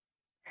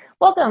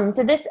Welcome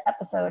to this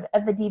episode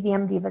of the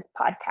DVM Divas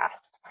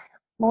podcast.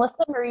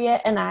 Melissa, Maria,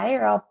 and I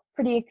are all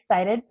pretty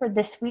excited for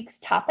this week's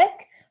topic.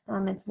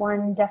 It's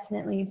one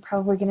definitely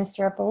probably going to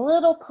stir up a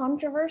little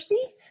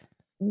controversy.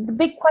 The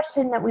big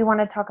question that we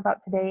want to talk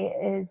about today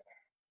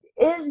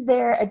is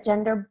there a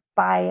gender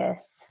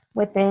bias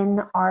within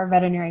our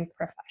veterinary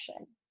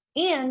profession?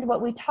 And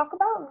what we talk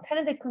about and kind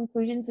of the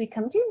conclusions we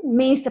come to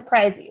may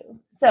surprise you.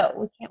 So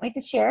we can't wait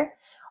to share.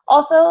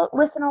 Also,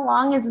 listen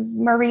along as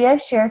Maria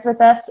shares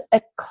with us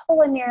a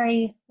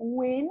culinary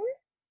win.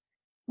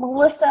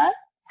 Melissa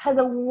has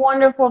a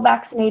wonderful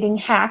vaccinating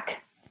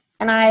hack,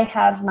 and I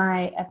have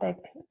my epic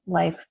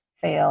life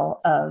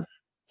fail of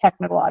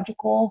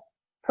technological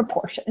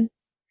proportions.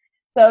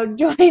 So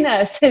join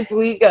us as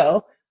we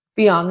go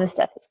beyond the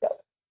stethoscope.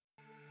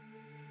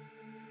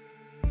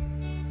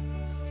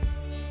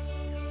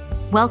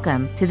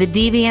 Welcome to the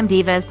DVM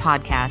Divas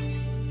podcast.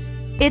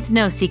 It's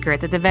no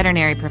secret that the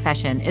veterinary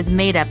profession is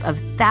made up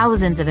of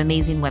thousands of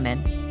amazing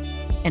women.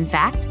 In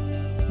fact,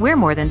 we're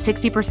more than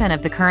 60%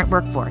 of the current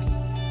workforce.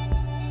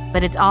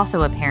 But it's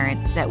also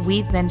apparent that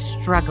we've been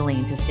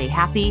struggling to stay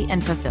happy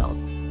and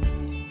fulfilled.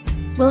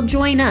 Well,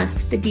 join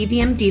us, the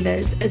DVM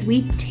Divas, as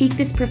we take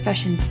this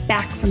profession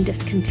back from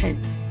discontent.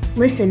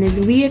 Listen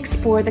as we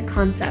explore the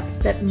concepts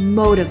that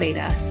motivate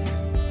us.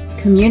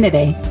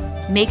 Community.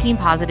 Making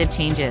positive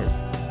changes.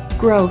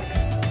 Growth.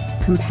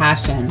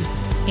 Compassion.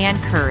 And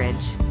courage.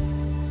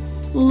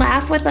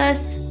 Laugh with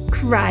us,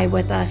 cry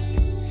with us,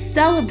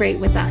 celebrate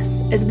with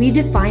us as we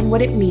define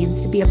what it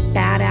means to be a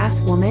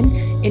badass woman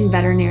in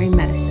veterinary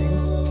medicine.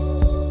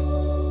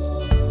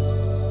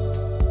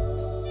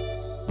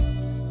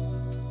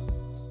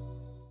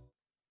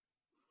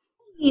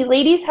 Hey,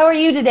 ladies, how are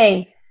you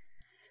today?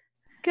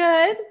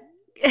 Good.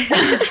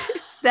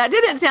 That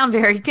didn't sound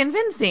very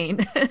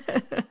convincing.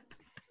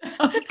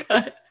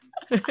 Okay.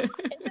 It's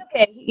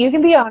okay. You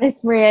can be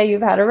honest, Maria.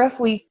 You've had a rough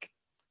week.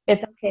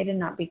 It's okay to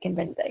not be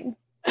convincing.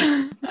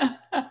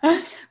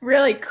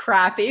 Really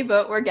crappy,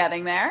 but we're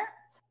getting there.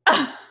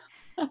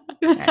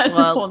 That's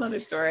a whole other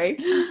story.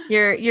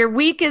 Your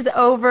week is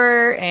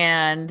over,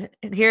 and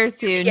here's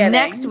to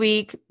next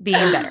week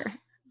being better.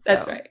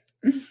 That's right.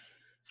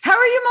 How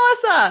are you,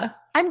 Melissa?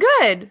 I'm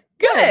good.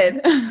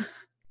 Good.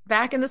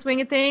 Back in the swing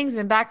of things.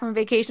 Been back from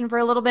vacation for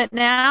a little bit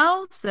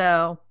now,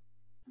 so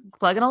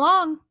plugging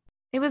along.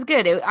 It was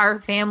good. Our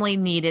family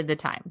needed the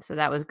time, so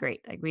that was great.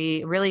 Like,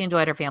 we really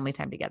enjoyed our family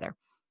time together,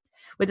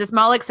 with a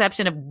small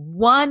exception of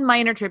one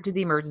minor trip to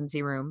the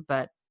emergency room,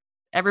 but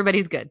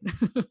everybody's good.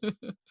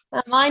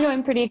 I know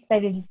I'm pretty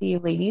excited to see you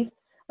ladies.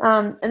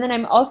 And then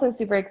I'm also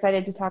super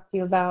excited to talk to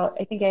you about,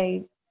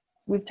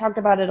 we've talked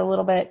about it a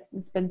little bit.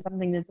 It's been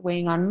something that's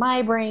weighing on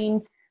my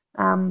brain.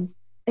 I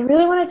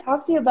really want to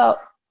talk to you about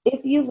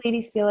if you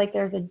ladies feel like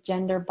there's a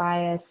gender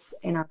bias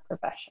in our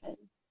profession.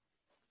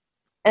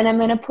 And I'm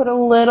going to put a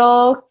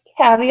little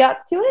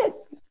caveat to it.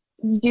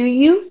 Do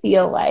you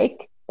feel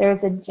like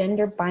there's a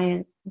gender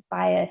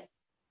bias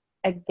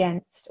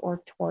against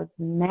or towards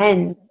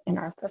men in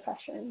our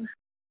profession?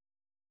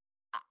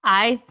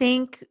 I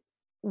think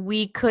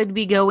we could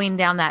be going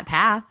down that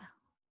path.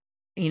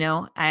 You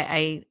know,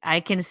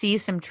 I can see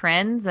some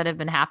trends that have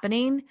been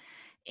happening.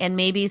 And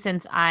maybe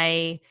since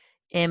I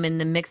am in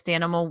the mixed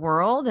animal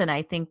world, and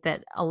I think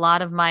that a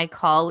lot of my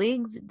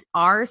colleagues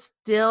are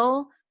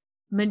still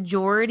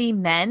majority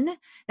men,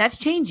 that's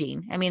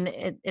changing. I mean,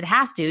 it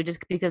has to,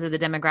 just because of the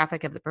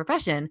demographic of the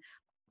profession.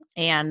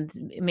 And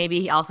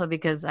maybe also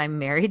because I'm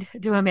married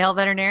to a male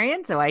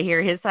veterinarian, so I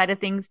hear his side of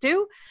things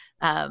too.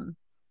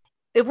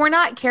 If we're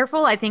not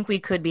careful, I think we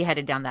could be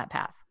headed down that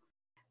path.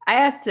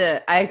 I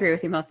agree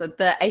with you, Melissa.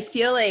 I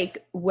feel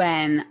like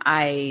when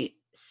I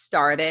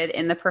started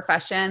in the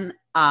profession,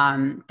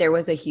 there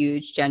was a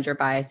huge gender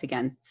bias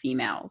against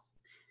females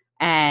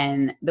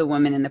and the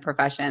women in the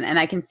profession. And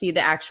I can see the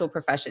actual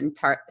profession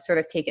sort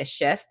of take a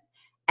shift.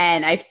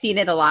 And I've seen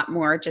it a lot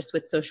more just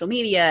with social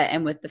media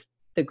and with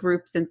the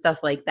groups and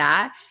stuff like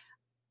that.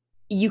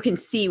 You can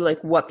see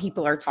like what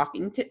people are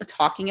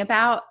talking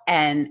about,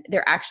 and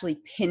they're actually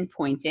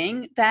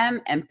pinpointing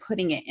them and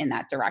putting it in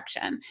that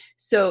direction.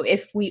 So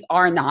if we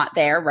are not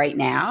there right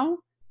now,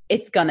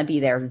 it's going to be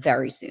there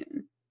very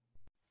soon.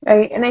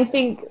 Right. And I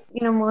think,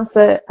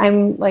 Melissa,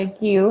 I'm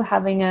like you,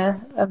 having a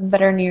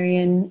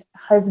veterinarian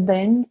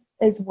husband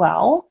as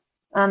well.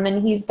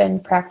 And he's been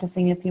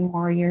practicing a few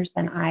more years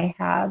than I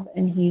have.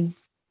 And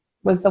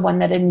was the one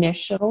that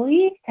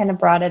initially kind of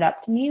brought it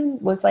up to me,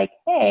 was like,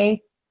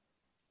 hey,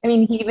 I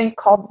mean, he even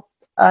called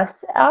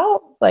us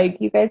out.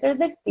 Like, you guys are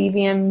the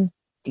DVM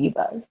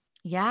Divas.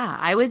 Yeah,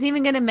 I was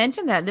even going to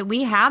mention that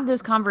we had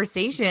this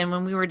conversation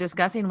when we were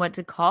discussing what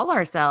to call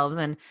ourselves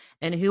and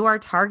who our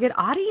target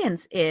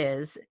audience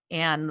is.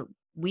 And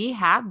we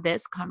had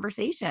this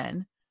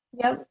conversation.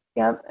 Yep.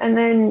 And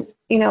then,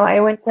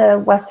 I went to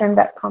Western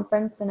Vet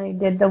Conference and I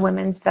did the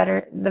women's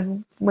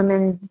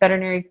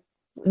veterinary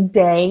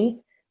day.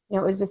 It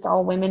was just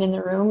all women in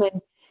the room.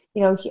 And,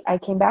 I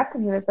came back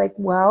and he was like,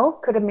 well,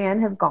 could a man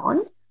have gone?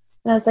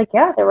 And I was like,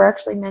 yeah, there were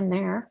actually men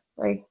there.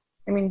 Like,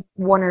 I mean,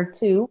 one or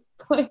two,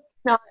 like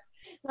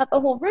not the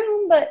whole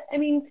room, but I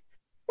mean,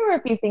 there were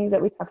a few things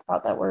that we talked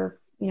about that were,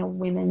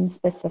 women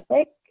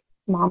specific,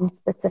 mom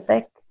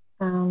specific.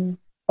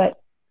 But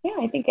yeah,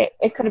 I think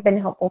it could have been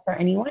helpful for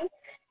anyone.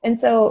 And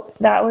so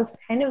that was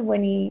kind of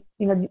when he,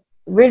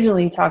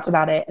 originally talked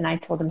about it, and I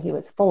told him he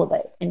was full of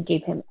it and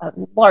gave him a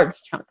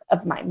large chunk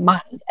of my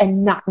mind,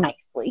 and not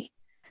nicely.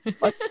 Let's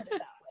put it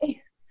that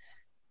way.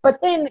 But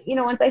then,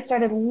 once I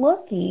started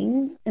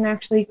looking and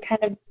actually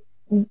kind of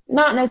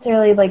not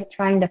necessarily like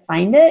trying to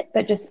find it,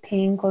 but just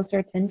paying closer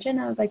attention,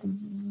 I was like,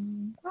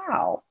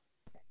 wow.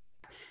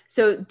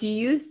 So do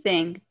you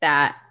think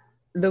that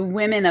the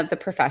women of the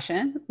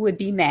profession would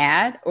be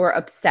mad or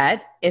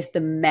upset if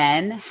the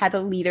men had a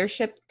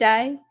leadership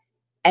day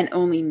and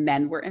only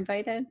men were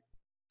invited?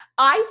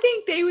 I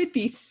think they would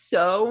be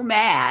so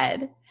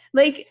mad.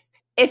 Like,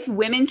 if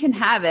women can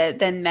have it,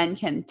 then men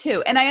can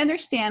too. And I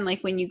understand,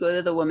 like, when you go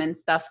to the women's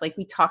stuff, like,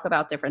 we talk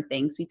about different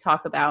things. We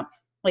talk about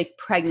like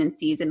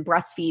pregnancies and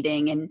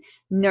breastfeeding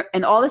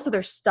and all this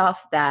other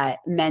stuff that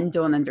men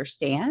don't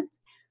understand.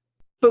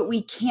 But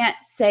we can't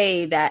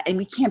say that, and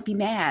we can't be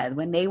mad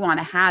when they want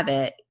to have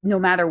it, no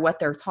matter what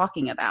they're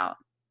talking about.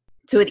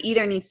 So it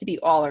either needs to be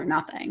all or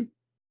nothing.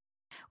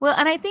 Well,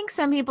 and I think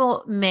some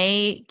people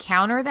may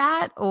counter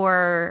that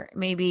or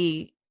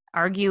maybe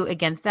argue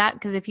against that,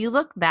 because if you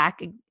look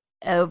back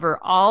over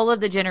all of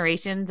the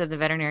generations of the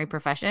veterinary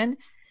profession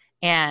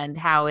and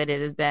how it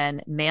has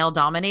been male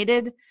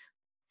dominated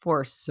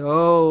for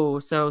so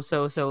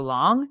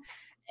long,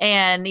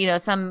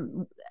 and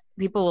some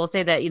people will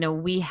say that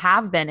we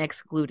have been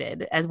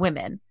excluded as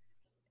women.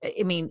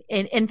 I mean,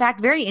 in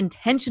fact, very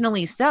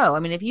intentionally so. I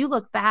mean, if you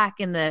look back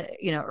in the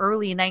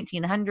early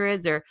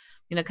 1900s or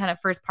kind of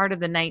first part of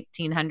the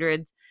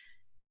 1900s,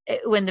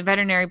 when the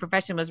veterinary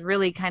profession was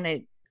really kind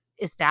of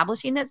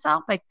establishing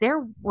itself, like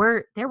there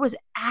was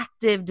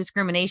active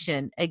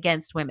discrimination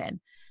against women.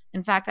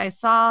 In fact, I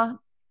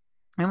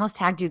almost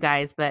tagged you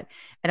guys, but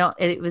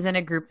it was in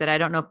a group that I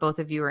don't know if both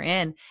of you were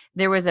in.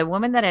 There was a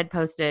woman that had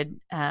posted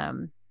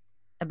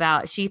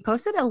she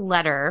posted a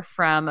letter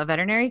from a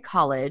veterinary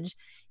college,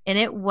 and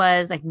it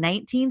was like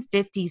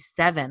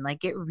 1957.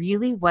 Like, it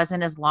really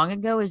wasn't as long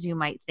ago as you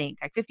might think,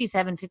 like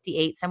 57,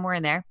 58, somewhere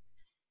in there.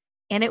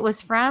 And it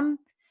was from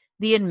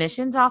the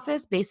admissions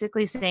office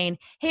basically saying,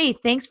 hey,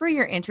 thanks for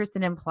your interest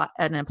in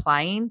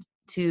applying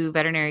to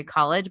veterinary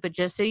college. But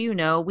just so you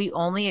know, we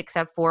only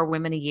accept 4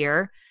 women a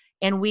year.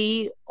 And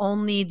we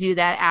only do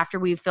that after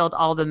we've filled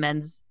all the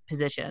men's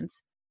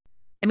positions.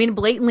 I mean,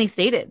 blatantly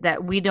stated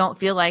that we don't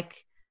feel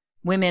like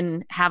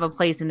women have a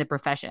place in the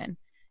profession.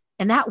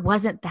 And that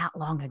wasn't that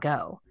long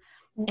ago.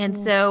 Mm-hmm. And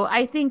so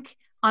I think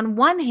on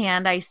one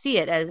hand, I see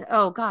it as,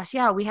 oh gosh,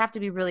 yeah, we have to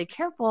be really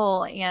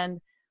careful and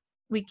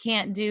we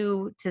can't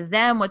do to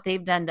them what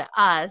they've done to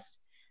us.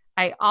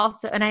 I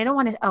also, and I don't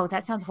want to,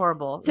 that sounds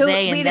horrible. So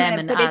they and them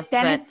minute, and us.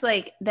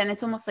 Then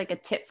it's almost like a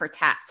tit for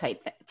tat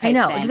type I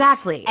know, thing.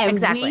 exactly. And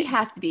exactly. we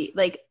have to be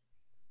like,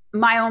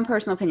 my own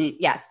personal opinion,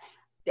 yes.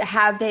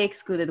 Have they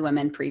excluded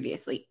women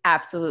previously?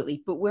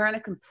 Absolutely. But we're in a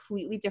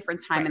completely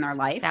different time in our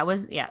life. That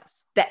was,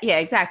 yes. Yeah,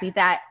 exactly.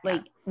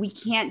 We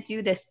can't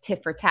do this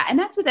tit for tat. And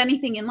that's with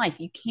anything in life.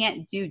 You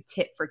can't do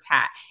tit for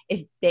tat.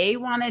 If they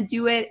want to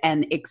do it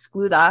and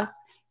exclude us,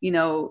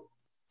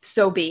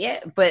 so be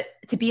it. But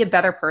to be a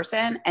better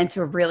person and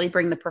to really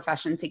bring the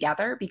profession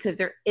together, because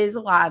there is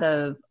a lot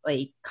of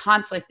like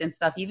conflict and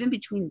stuff, even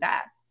between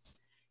vets,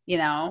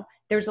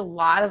 there's a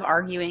lot of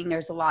arguing.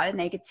 There's a lot of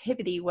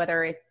negativity,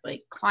 whether it's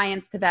like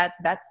clients to vets,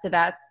 vets to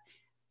vets.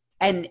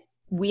 And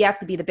we have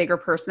to be the bigger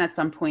person at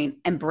some point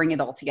and bring it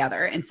all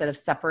together instead of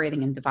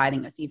separating and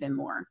dividing us even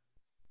more.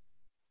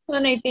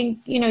 And I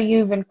think, you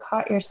even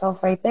caught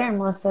yourself right there,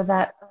 Melissa,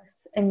 that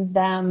us and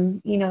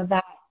them,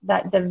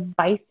 that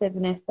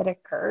divisiveness that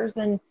occurs.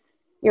 And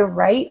you're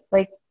right.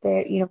 Like,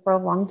 for a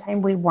long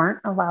time, we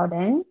weren't allowed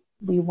in.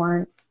 We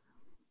weren't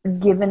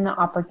given the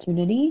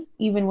opportunity.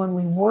 Even when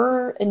we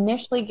were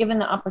initially given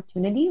the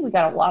opportunity, we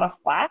got a lot of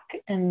flack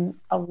and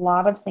a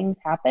lot of things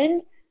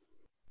happened.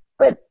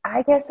 But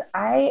I guess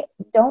I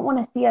don't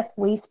want to see us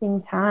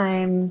wasting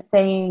time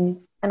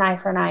saying an eye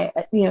for an eye,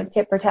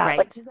 tit for tat,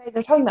 like you guys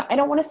are talking about. I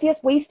don't want to see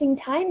us wasting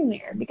time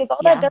there, because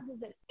all that does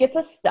is it gets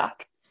us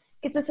stuck,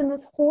 gets us in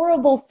this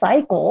horrible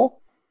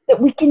cycle that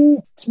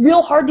it's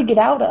real hard to get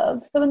out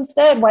of. So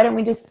instead, why don't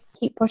we just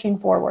keep pushing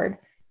forward,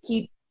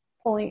 keep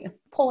pulling,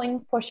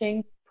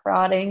 pushing,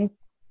 prodding,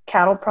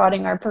 cattle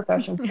prodding our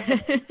profession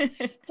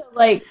to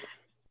like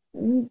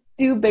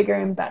do bigger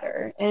and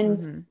better.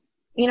 And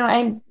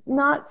I'm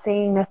not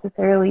saying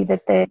necessarily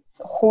that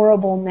it's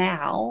horrible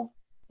now.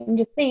 I'm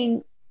just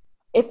saying,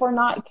 if we're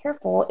not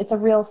careful, it's a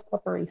real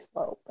slippery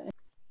slope.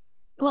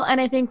 Well,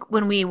 and I think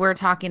when we were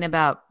talking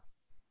about,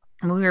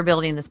 when we were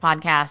building this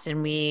podcast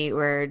and we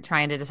were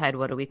trying to decide,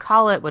 what do we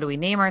call it? What do we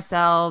name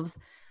ourselves?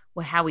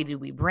 How do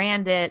we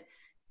brand it?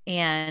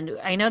 And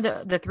I know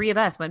that the three of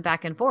us went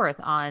back and forth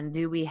on,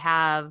 do we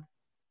have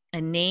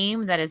a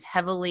name that is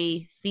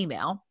heavily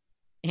female?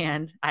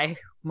 And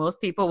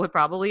most people would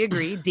probably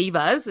agree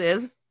Divas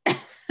is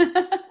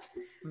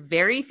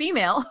very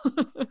female.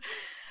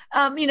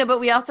 But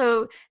we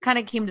also kind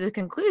of came to the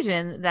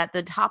conclusion that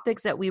the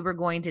topics that we were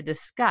going to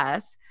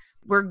discuss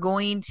were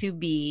going to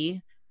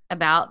be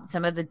about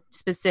some of the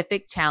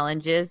specific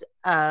challenges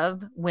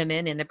of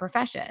women in the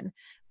profession.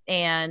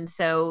 And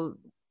so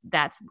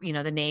that's,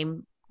 the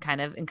name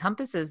kind of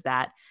encompasses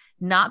that.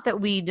 Not that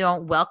we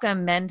don't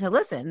welcome men to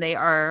listen. They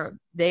are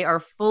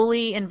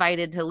fully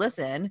invited to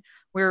listen.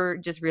 We're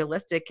just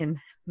realistic in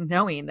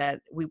knowing that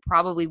we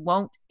probably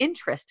won't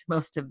interest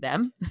most of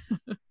them.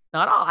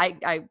 Not all.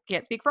 I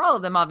can't speak for all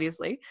of them,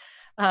 obviously.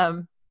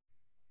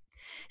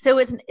 So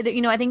it's,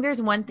 I think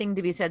there's one thing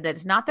to be said, that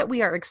it's not that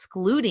we are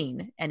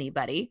excluding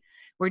anybody.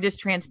 We're just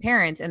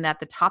transparent in that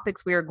the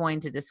topics we are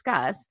going to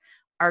discuss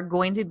are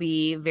going to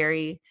be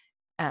very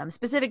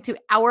specific to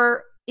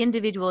our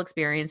individual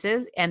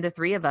experiences, and the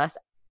three of us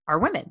are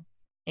women.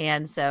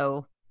 And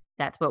so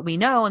that's what we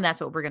know, and that's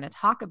what we're going to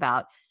talk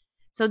about.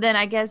 So then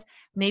I guess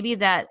maybe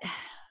that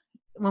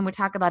when we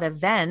talk about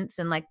events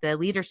and like the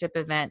leadership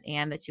event,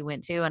 and that you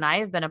went to, and I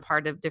have been a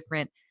part of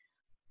different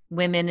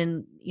women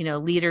in,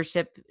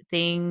 leadership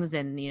things,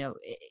 and,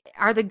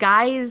 are the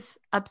guys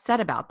upset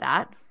about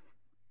that?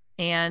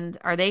 And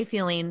are they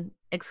feeling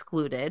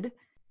excluded?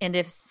 And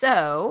if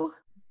so,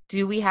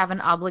 do we have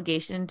an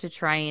obligation to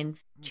try and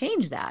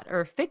change that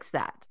or fix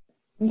that?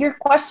 Your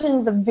question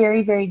is a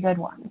very, very good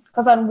one.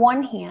 Because on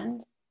one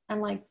hand,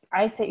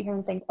 I sit here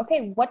and think,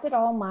 okay, what did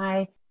all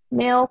my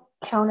male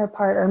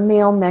counterpart or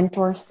male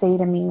mentors say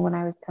to me when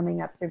I was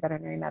coming up through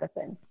veterinary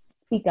medicine?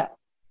 Speak up.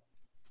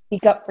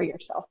 Speak up for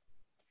yourself.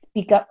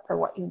 Speak up for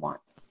what you want.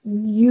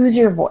 Use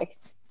your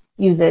voice.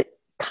 Use it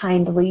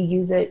kindly.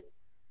 Use it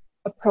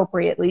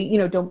appropriately.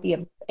 Don't be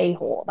an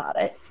a-hole about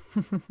it.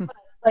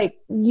 But,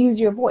 use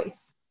your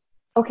voice.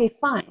 Okay,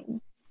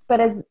 fine. But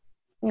as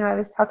I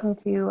was talking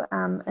to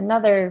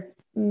another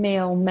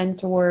male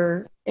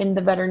mentor in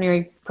the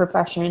veterinary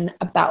profession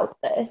about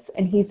this,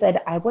 and he said,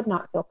 I would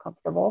not feel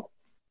comfortable.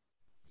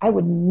 I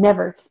would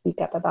never speak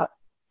up about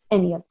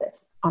any of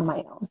this on my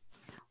own.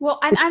 Well,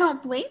 and I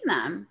don't blame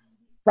them.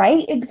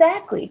 Right?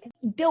 Exactly.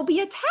 They'll be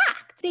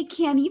attacked. They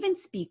can't even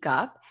speak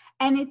up.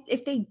 And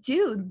if they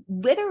do,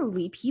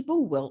 literally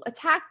people will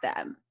attack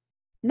them.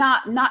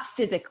 Not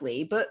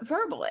physically, but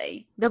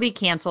verbally. They'll be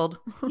canceled.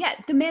 Yeah,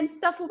 the men's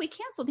stuff will be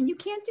canceled, and you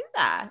can't do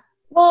that.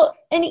 Well,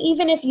 and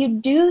even if you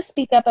do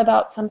speak up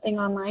about something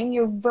online,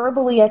 you're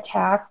verbally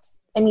attacked.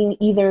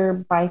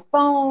 Either by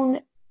phone,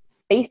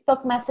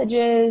 Facebook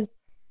messages,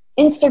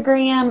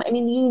 Instagram,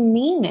 you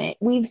name it.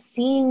 We've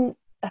seen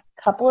a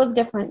couple of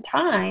different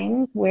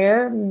times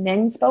where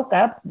men spoke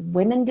up,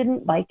 women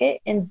didn't like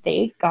it, and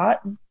they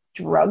got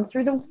drugged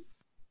through the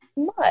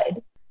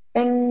mud.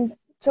 And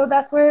so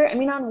that's where,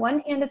 on one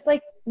hand, it's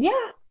like, yeah,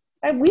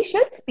 we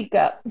should speak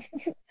up.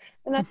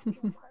 And that's part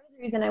of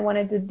the reason I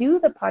wanted to do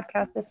the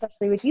podcast,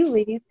 especially with you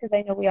ladies, because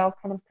I know we all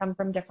kind of come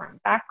from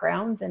different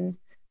backgrounds. And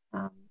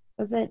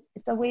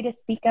it's a way to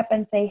speak up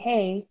and say,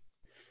 hey,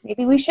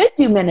 maybe we should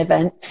do men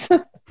events.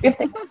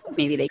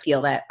 Maybe they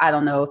feel that, I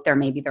don't know if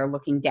they're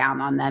looking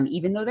down on them,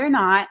 even though they're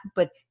not,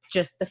 but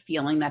just the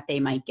feeling that they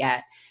might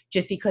get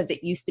just because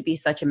it used to be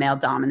such a male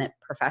dominant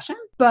profession.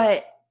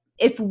 But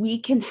if we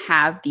can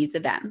have these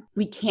events,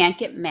 we can't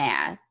get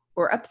mad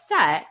or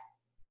upset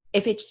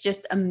if it's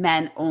just a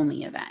men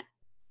only event.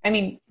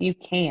 You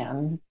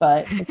can,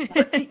 but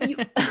you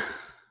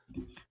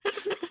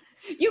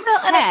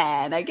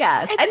can, I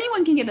guess.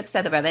 Anyone can get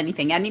upset about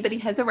anything. Anybody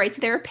has a right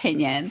to their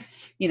opinion,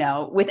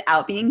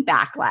 without being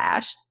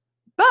backlashed.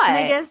 But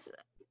I guess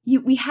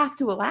we have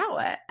to allow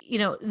it.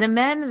 The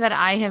men that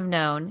I have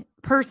known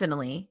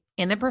personally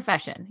in the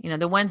profession,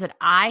 the ones that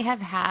I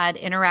have had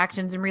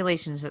interactions and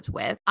relationships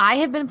with, I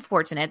have been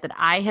fortunate that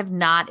I have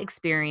not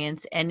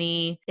experienced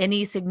any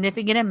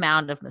significant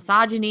amount of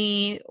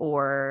misogyny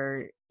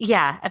or,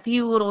 a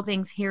few little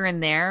things here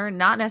and there,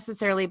 not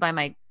necessarily by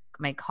my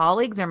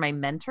colleagues or my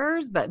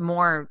mentors, but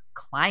more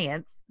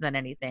clients than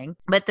anything.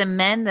 But the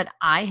men that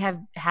I have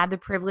had the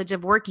privilege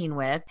of working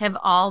with have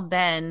all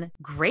been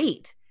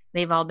great.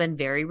 They've all been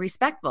very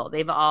respectful.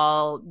 They've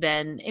all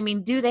been,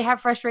 do they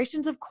have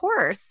frustrations? Of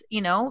course,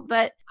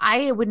 but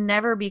I would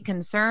never be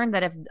concerned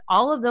that if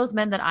all of those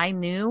men that I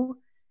knew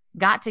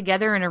got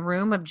together in a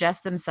room of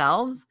just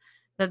themselves,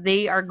 that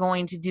they are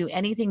going to do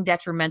anything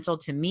detrimental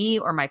to me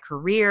or my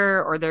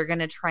career, or they're going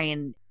to try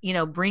and,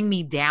 bring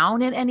me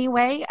down in any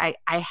way.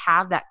 I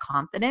have that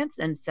confidence.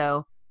 And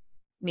so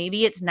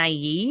maybe it's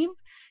naive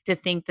to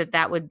think that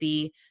that would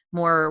be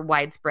more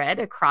widespread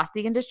across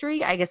the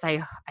industry. I guess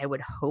I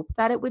would hope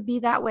that it would be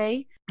that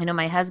way. I know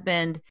my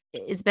husband,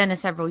 it's been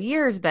several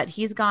years, but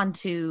he's gone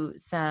to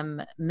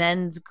some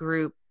men's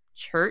group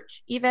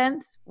church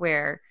events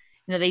where,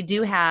 they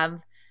do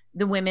have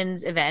the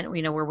women's event,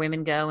 where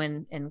women go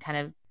and kind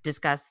of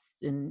discuss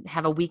and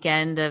have a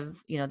weekend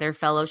of, their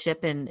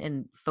fellowship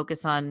and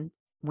focus on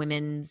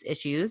women's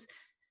issues.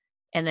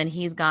 And then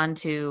he's gone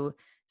to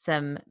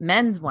some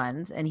men's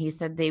ones, and he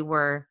said they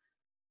were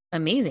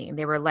amazing.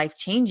 They were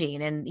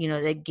life-changing. And,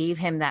 they gave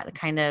him that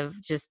kind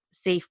of just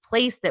safe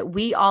place that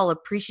we all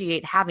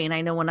appreciate having.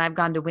 I know when I've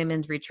gone to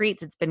women's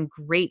retreats, it's been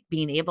great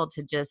being able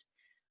to just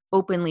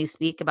openly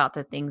speak about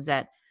the things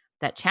that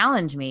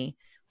challenge me.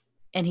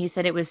 And he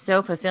said it was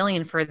so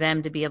fulfilling for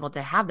them to be able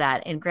to have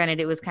that. And granted,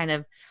 it was kind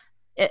of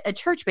a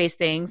church-based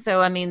thing.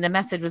 So, I mean, the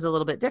message was a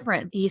little bit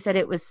different. He said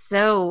it was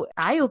so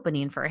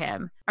eye-opening for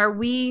him. Are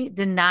we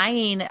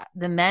denying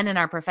the men in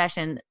our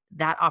profession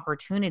that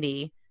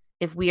opportunity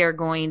if we are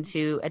going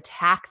to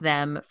attack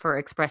them for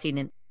expressing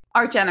an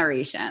our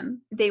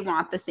generation, they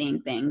want the same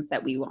things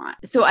that we want.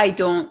 So I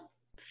don't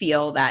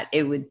feel that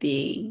it would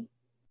be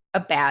a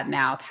bad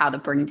mouth how to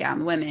bring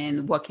down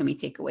women. What can we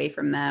take away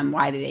from them?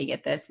 Why do they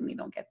get this and we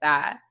don't get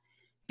that?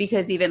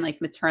 Because even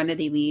like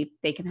maternity leave,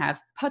 they can have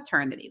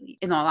paternity leave.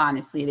 In all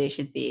honesty, they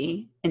should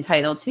be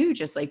entitled to,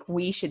 just like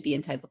we should be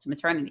entitled to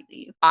maternity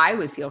leave. I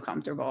would feel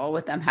comfortable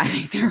with them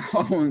having their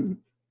own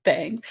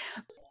thing.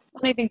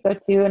 I think so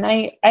too. And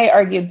I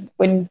argued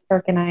when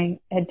Kirk and I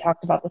had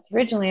talked about this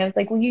originally, I was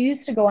like, well, you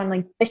used to go on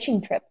like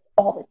fishing trips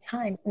all the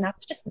time. And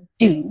that's just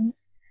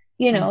dudes,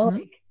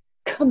 like,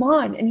 come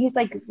on. And he's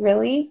like,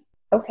 really?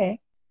 Okay.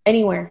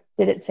 Anywhere.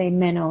 Did it say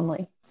men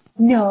only?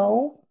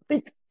 No, but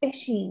it's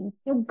fishing.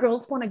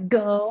 Girls want to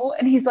go.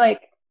 And he's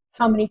like,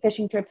 how many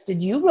fishing trips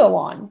did you go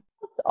on?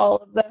 All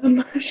of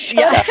them.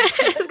 Shut up.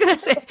 I was going to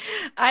say,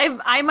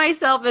 I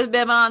myself have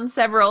been on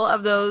several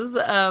of those,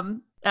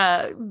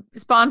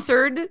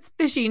 sponsored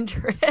fishing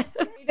trip.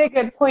 You made a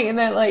good point in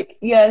that, like,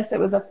 yes, it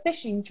was a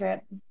fishing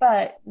trip,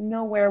 but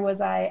nowhere was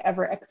I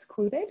ever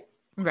excluded.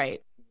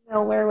 Right.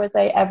 Nowhere was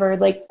I ever,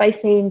 like, by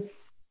saying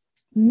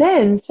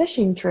men's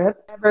fishing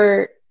trip,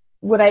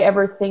 would I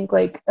ever think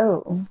like,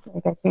 oh,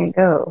 like I can't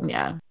go.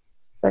 Yeah.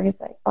 So he's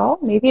like, oh,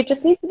 maybe it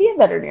just needs to be a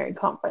veterinary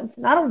conference,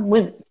 not a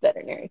women's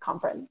veterinary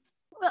conference.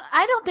 Well,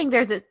 I don't think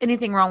there's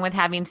anything wrong with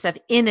having stuff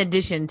in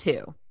addition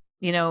to,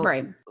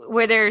 right,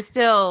 where there's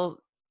still.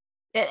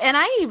 And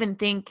I even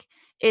think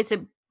it's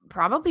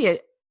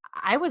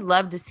I would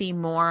love to see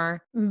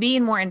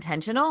being more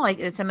intentional,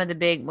 like some of the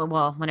big,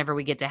 well, whenever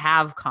we get to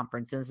have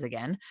conferences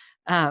again,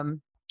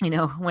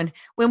 when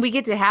we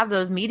get to have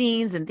those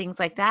meetings and things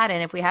like that.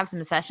 And if we have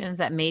some sessions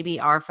that maybe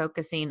are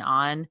focusing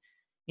on,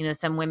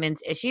 some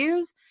women's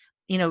issues,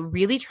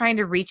 really trying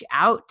to reach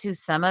out to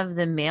some of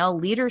the male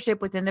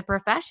leadership within the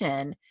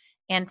profession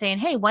and saying,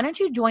 hey, why don't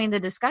you join the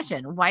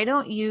discussion? Why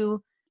don't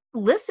you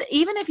listen,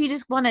 even if you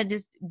just want to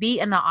just be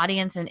in the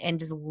audience and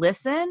just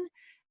listen.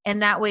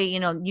 And that way,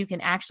 you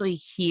can actually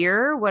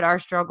hear what our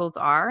struggles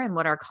are and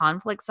what our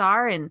conflicts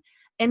are. And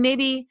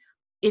maybe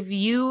if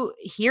you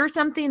hear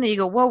something that you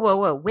go,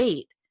 whoa,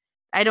 wait,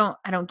 I don't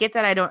get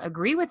that. I don't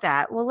agree with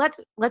that. Well,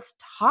 let's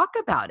talk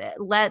about it.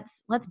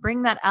 Let's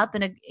bring that up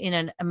in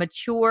a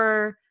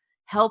mature,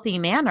 healthy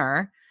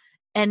manner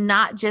and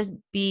not just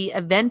be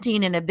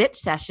venting in a bitch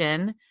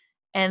session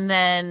and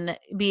then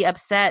be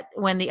upset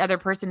when the other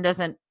person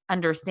doesn't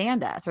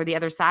understand us or the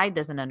other side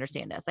doesn't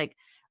understand us. Like,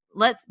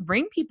 let's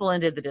bring people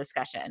into the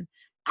discussion.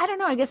 I don't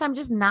know. I guess I'm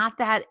just not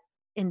that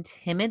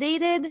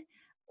intimidated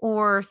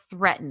or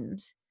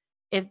threatened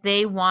if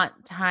they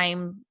want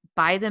time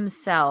by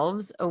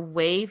themselves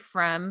away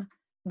from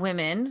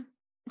women.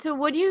 So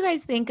what do you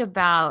guys think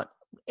about,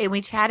 and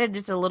we chatted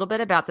just a little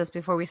bit about this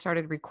before we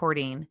started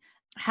recording,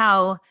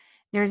 how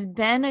there's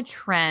been a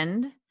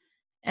trend,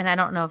 and I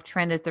don't know if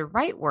trend is the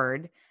right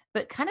word,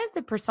 but kind of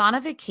the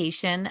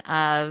personification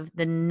of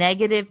the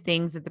negative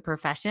things that the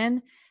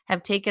profession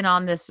have taken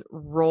on this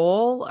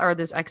role or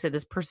this, like I said,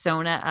 this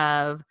persona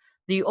of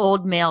the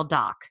old male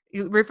doc,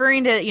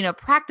 referring to,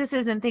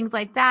 practices and things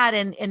like that.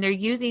 And they're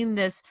using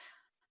this,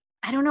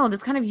 I don't know,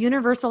 this kind of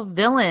universal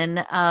villain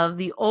of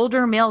the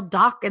older male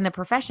doc in the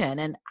profession.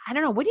 And I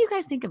don't know, what do you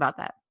guys think about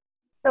that?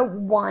 So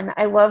one,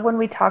 I love when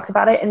we talked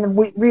about it. And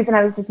the reason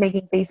I was just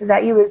making faces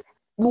at you is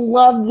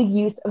love the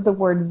use of the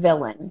word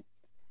villain.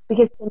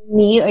 Because to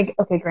me, like,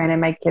 okay, granted,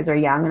 my kids are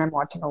young and I'm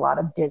watching a lot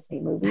of Disney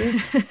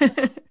movies.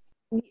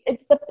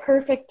 It's the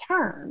perfect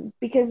term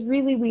because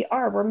really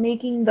we're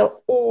making the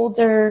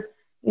older,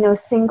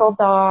 single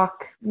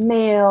doc,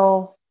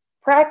 male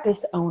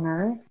practice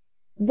owner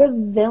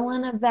the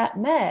villain of that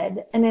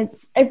med. And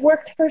I've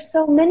worked for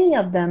so many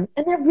of them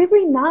and they're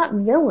really not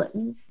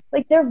villains.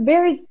 Like, they're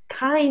very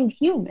kind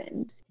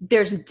humans.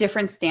 There's a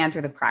different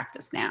standard of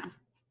practice now.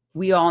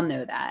 We all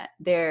know that.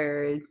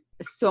 There's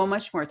so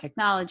much more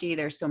technology.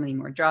 There's so many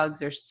more drugs.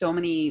 There's so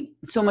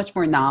much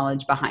more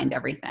knowledge behind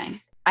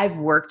everything. I've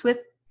worked with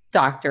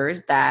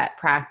doctors that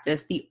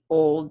practice the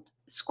old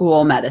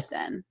school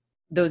medicine,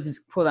 those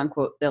quote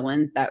unquote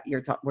villains that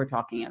we're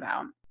talking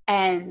about.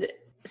 And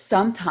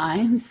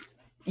sometimes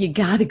you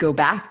got to go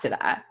back to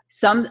that.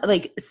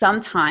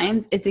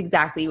 Sometimes it's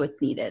exactly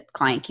what's needed.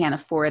 Client can't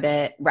afford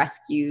it,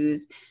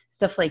 rescues,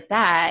 stuff like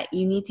that.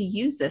 You need to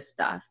use this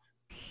stuff.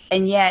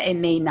 And yet it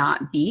may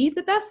not be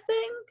the best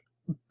thing,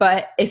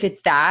 but if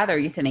it's that or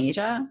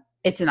euthanasia,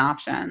 it's an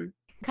option.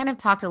 Kind of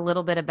talked a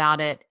little bit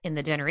about it in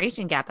the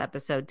generation gap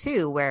episode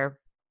too, where,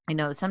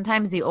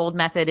 sometimes the old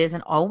method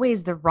isn't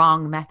always the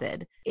wrong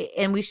method.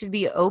 And we should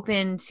be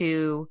open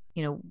to,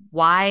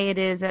 why it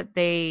is that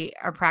they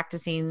are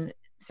practicing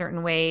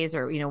certain ways,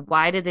 or,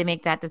 why did they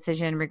make that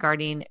decision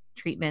regarding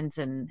treatments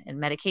and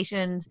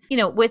medications,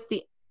 with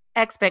the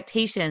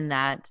expectation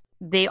that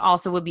they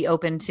also would be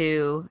open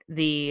to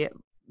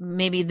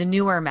maybe the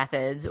newer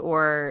methods,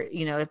 or,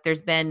 if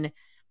there's been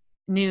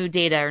new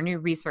data or new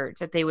research,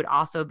 that they would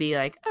also be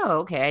like, oh,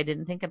 okay, I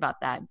didn't think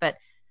about that. But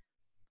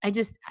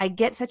I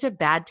get such a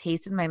bad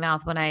taste in my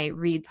mouth when I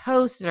read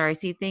posts or I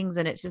see things,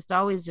 and it's just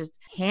always just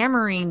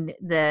hammering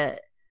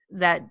that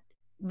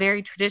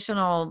very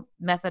traditional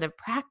method of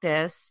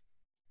practice,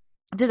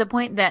 to the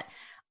point that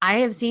I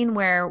have seen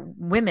where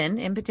women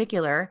in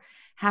particular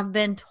have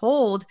been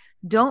told,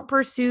 don't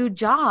pursue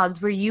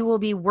jobs where you will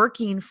be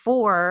working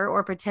for,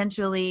 or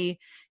potentially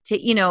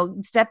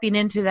stepping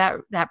into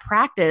that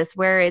practice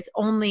where it's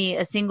only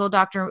a single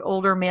doctor,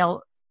 older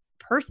male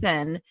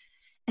person.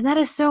 And that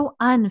is so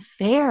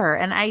unfair.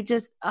 And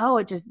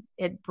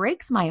it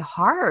breaks my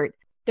heart.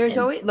 There's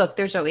always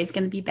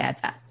going to be bad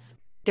vets.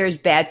 There's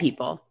bad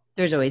people.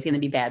 There's always going to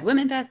be bad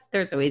women vets.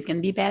 There's always going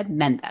to be bad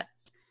men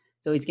vets.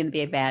 There's always going to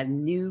be bad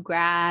new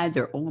grads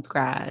or old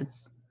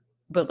grads.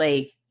 But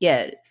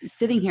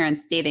sitting here and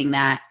stating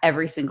that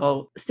every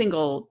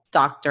single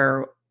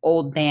doctor,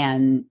 old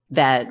man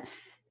vet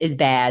is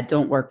bad,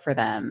 don't work for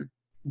them,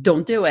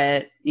 don't do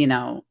it,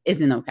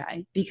 isn't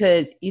okay.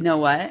 Because you know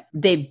what?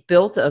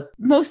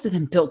 Most of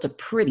them built a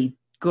pretty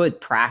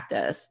good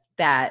practice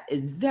that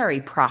is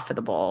very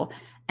profitable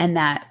and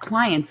that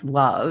clients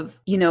love.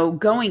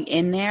 Going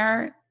in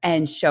there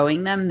and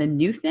showing them the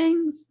new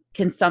things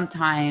can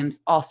sometimes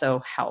also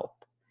help.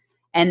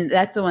 And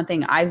that's the one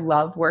thing I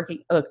love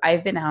working. Look,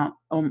 I've been out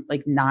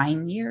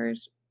 9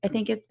 years, I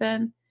think it's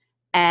been.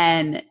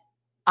 And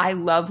I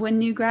love when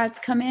new grads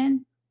come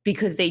in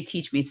because they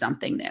teach me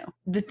something new.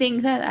 The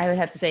thing that I would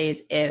have to say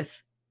is,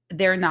 if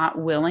they're not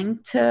willing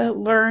to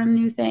learn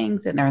new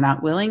things and they're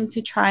not willing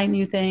to try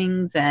new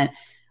things and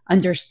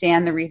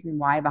understand the reason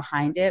why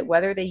behind it,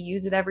 whether they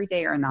use it every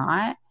day or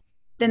not,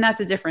 then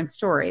that's a different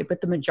story.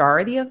 But the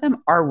majority of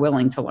them are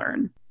willing to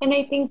learn. And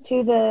I think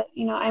too,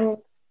 I'm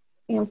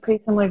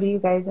pretty similar to you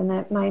guys in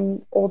that my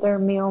older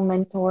male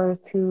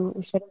mentors who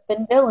should have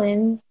been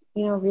villains,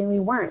 really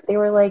weren't. They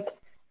were like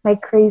my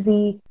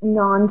crazy,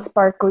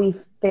 non-sparkly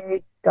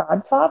fairy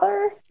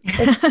godfather.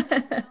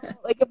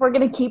 Like if we're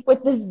going to keep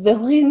with this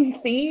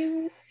villain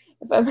theme,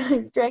 if I'm going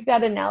to drag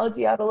that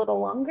analogy out a little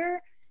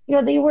longer,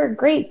 they were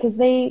great because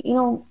they,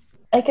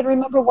 I can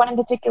remember one in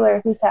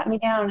particular who sat me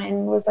down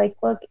and was like,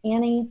 look,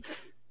 Annie,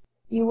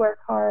 you work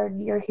hard.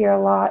 You're here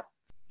a lot.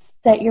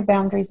 Set your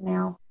boundaries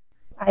now.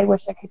 I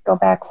wish I could go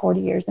back 40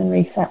 years and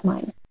reset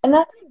mine. And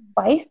that's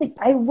advice that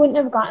I wouldn't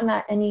have gotten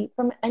that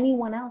from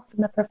anyone else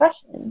in the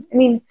profession. I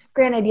mean,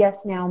 granted,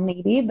 yes, now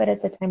maybe, but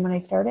at the time when I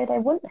started, I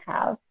wouldn't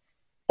have.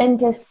 And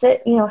to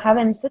have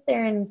him sit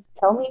there and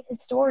tell me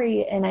his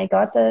story, and I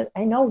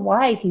know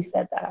why he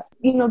said that.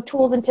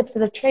 Tools and tips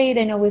of the trade,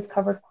 I know we've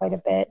covered quite a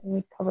bit, and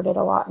we covered it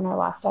a lot in our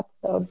last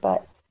episode,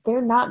 but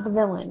they're not the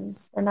villain.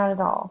 They're not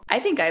at all. I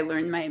think I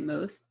learned my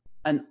most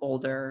an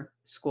older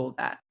school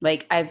vet.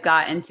 I've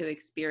gotten to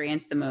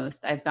experience the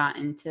most. I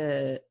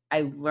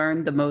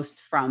learned the most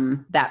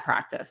from that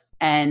practice.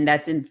 And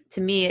to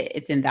me,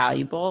 it's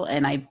invaluable,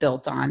 and I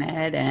built on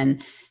it.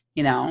 And,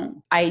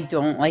 I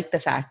don't like the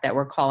fact that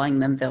we're calling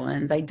them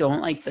villains. I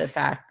don't like the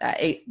fact that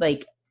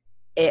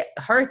it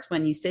hurts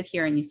when you sit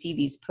here and you see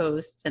these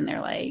posts and they're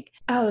like,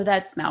 oh,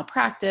 that's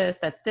malpractice.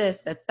 That's this,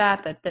 that's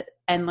that.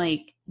 And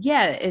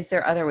is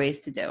there other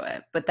ways to do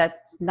it? But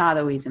that's not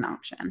always an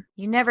option.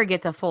 You never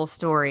get the full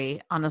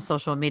story on a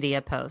social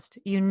media post.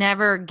 You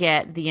never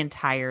get the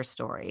entire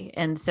story.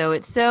 And so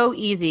it's so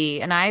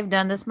easy. And I've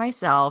done this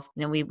myself.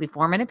 We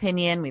form an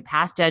opinion, we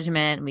pass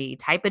judgment, we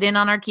type it in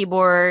on our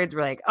keyboards.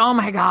 We're like, oh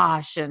my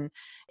gosh. And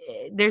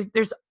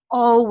there's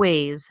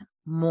always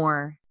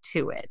more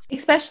to it,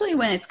 especially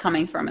when it's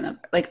coming from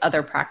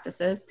other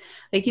practices.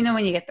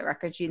 When you get the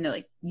records,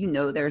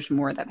 there's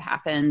more that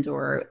happened,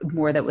 or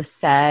more that was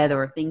said,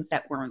 or things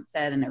that weren't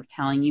said and they're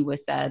telling you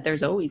was said.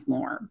 There's always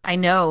more. I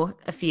know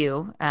a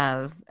few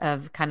of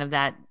kind of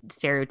that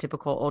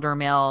stereotypical older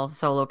male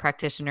solo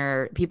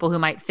practitioner, people who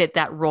might fit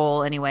that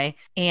role anyway.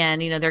 And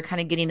they're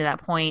kind of getting to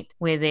that point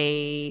where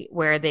they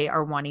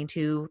are wanting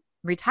to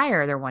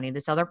retire. They're wanting to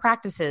sell their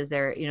practices.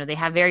 They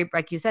have very,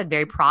 like you said,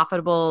 very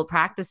profitable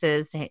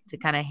practices to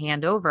kind of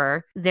hand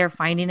over. They're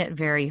finding it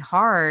very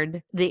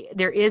hard.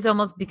 There is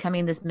almost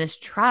becoming this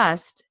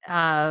mistrust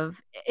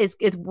of it's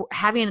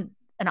having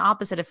an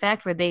opposite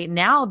effect where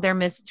their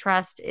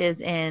mistrust is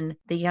in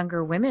the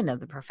younger women of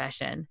the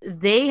profession.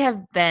 They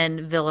have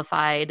been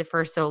vilified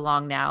for so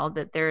long now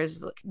that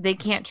they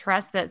can't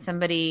trust that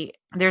somebody,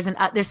 there's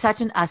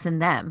such an us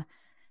and them.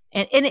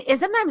 And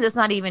sometimes it's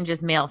not even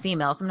just male,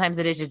 female. Sometimes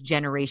it is just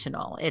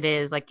generational. It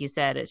is, like you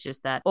said, it's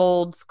just that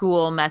old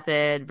school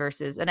method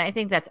versus, and I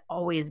think that's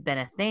always been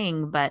a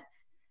thing, but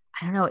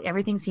I don't know.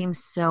 Everything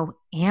seems so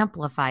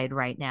amplified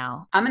right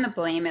now. I'm going to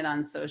blame it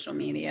on social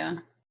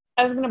media.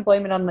 I was going to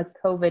blame it on the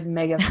COVID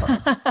megaphone.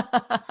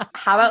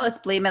 How about let's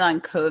blame it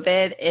on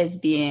COVID as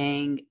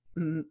being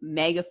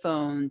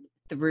megaphone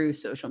through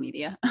social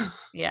media.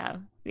 Yeah.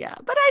 Yeah.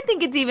 But I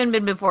think it's even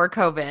been before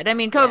COVID. I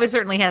mean, COVID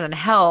certainly hasn't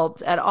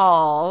helped at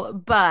all.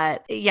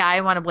 But yeah,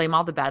 I want to blame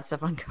all the bad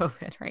stuff on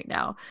COVID right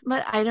now.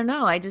 But I don't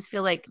know. I just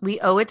feel like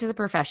we owe it to the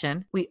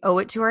profession. We owe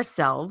it to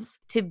ourselves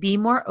to be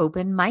more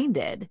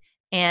open-minded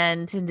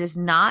and to just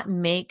not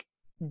make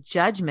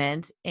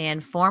judgment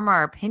and form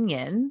our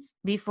opinions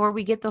before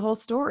we get the whole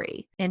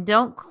story. And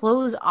don't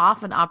close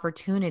off an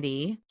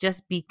opportunity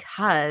just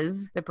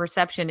because the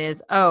perception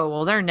is, oh,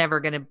 well, they're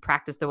never going to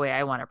practice the way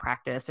I want to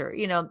practice, or,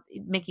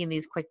 making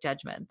these quick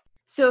judgments.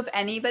 So if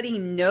anybody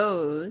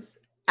knows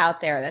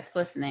out there that's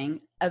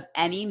listening of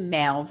any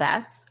male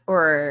vets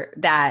or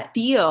that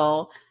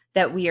feel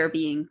that we are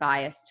being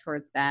biased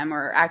towards them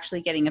or actually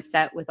getting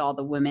upset with all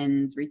the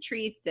women's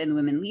retreats and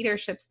women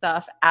leadership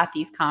stuff at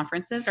these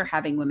conferences or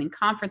having women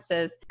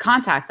conferences,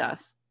 contact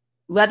us.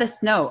 Let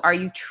us know. Are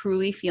you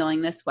truly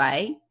feeling this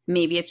way?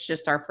 Maybe it's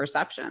just our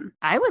perception.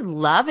 I would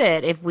love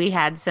it if we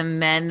had some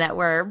men that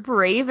were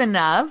brave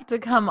enough to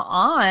come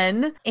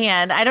on.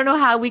 And I don't know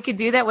how we could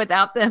do that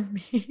without them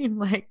being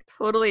like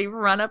totally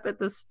run up at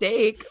the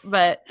stake,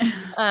 but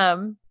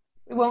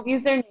we won't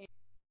use their name.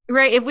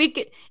 Right. If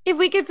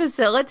we could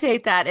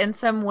facilitate that in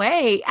some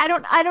way, I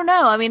don't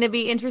know. I mean, it'd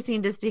be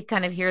interesting just to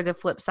kind of hear the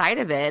flip side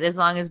of it, as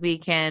long as we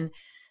can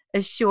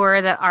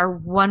assure that our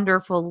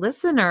wonderful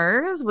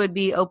listeners would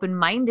be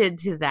open-minded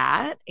to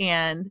that.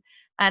 And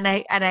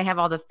I have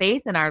all the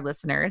faith in our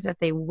listeners that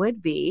they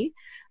would be.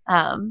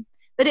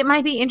 But it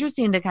might be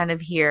interesting to kind of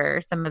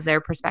hear some of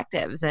their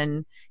perspectives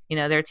and,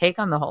 their take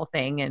on the whole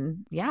thing.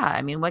 And yeah,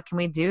 I mean, what can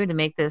we do to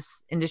make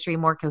this industry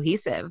more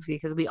cohesive?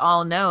 Because we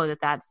all know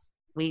that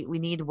we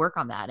need to work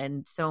on that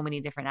in so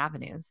many different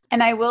avenues.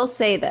 And I will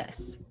say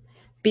this,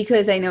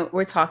 because I know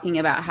we're talking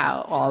about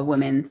how all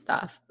women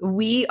stuff.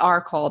 We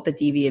are called the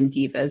DVM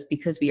Divas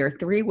because we are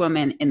 3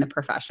 women in the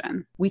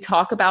profession. We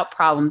talk about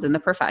problems in the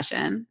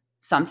profession.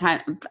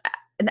 Sometimes,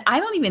 and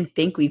I don't even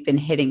think we've been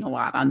hitting a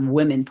lot on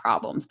women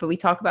problems, but we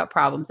talk about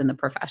problems in the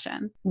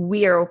profession.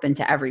 We are open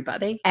to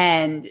everybody,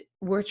 and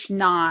we're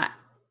not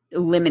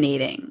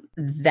eliminating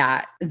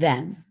that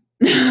them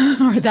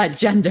or that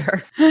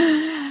gender.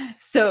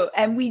 So,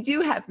 and we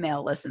do have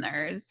male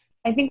listeners.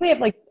 I think we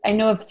have I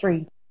know of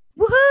 3.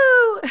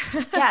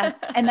 Woohoo! Yes.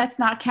 And that's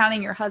not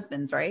counting your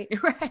husbands, right?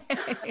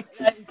 Right.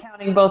 I'm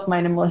counting both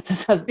mine and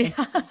Melissa's husband.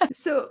 Yeah.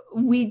 So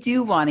we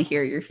do want to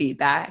hear your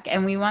feedback,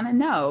 and we want to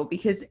know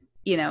because,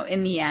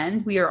 in the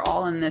end, we are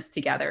all in this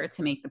together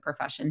to make the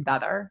profession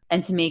better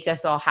and to make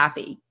us all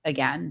happy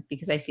again,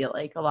 because I feel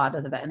like a lot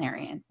of the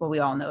veterinarians, we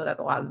all know that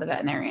a lot of the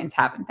veterinarians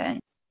haven't been.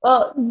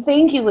 Well,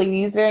 thank you,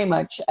 ladies, very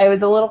much. I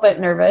was a little bit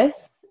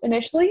nervous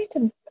initially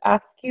to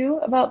ask you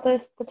about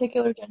this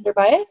particular gender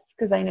bias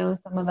because I know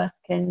some of us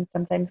can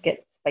sometimes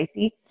get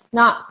spicy.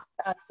 Not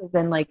us as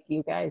in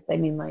you guys, I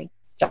mean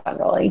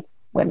generally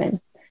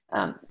women.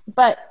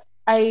 But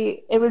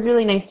it was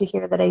really nice to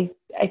hear that I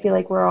feel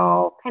like we're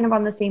all kind of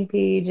on the same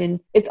page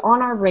and it's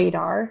on our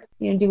radar.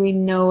 Do we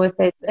know if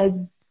it's as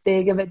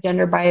big of a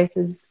gender bias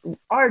as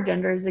our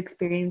gender has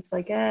experienced?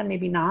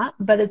 Maybe not,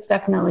 but it's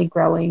definitely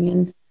growing.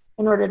 And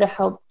in order to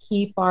help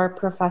keep our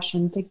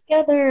profession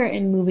together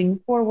and moving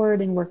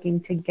forward and working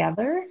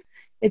together,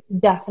 it's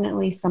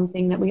definitely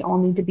something that we all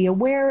need to be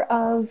aware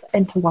of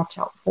and to watch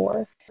out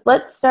for.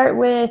 Let's start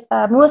with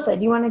Melissa.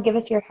 Do you want to give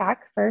us your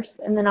hack first?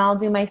 And then I'll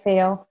do my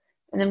fail.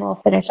 And then we'll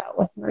finish out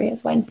with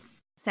Maria's win.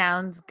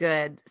 Sounds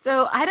good.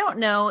 So I don't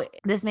know.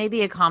 This may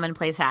be a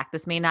commonplace hack.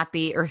 This may not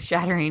be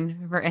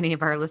earth-shattering for any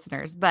of our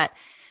listeners, but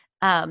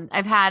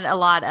I've had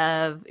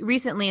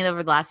recently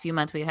over the last few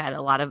months, we've had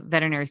a lot of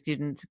veterinary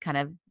students kind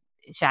of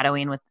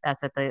shadowing with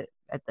us at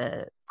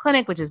the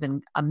clinic, which has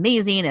been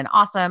amazing and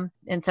awesome.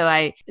 And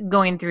so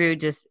going through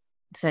just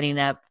setting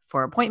up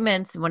for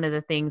appointments, one of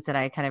the things that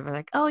I kind of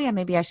like, oh yeah,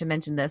 maybe I should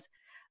mention this.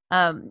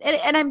 And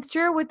I'm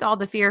sure with all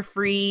the Fear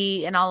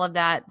Free and all of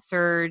that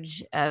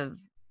surge of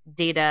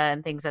data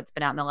and things that's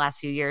been out in the last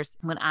few years,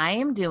 when I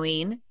am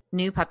doing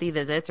new puppy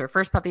visits or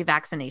first puppy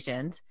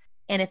vaccinations,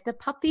 and if the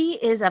puppy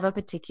is of a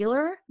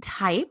particular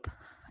type,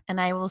 and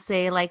I will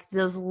say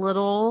those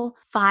little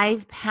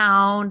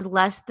 5-pound,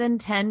 less than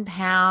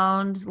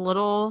 10-pound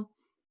little,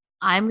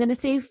 I'm going to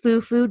say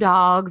foo-foo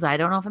dogs. I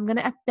don't know if I'm going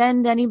to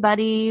offend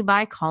anybody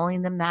by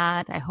calling them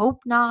that. I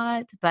hope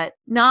not, but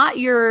not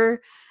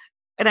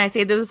and I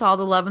say this with all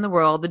the love in the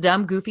world, the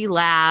dumb, goofy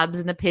labs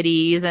and the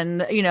pitties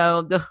and,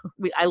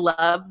 I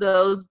love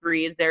those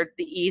breeds. They're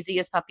the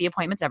easiest puppy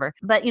appointments ever.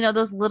 But,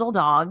 those little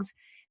dogs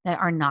that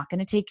are not going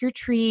to take your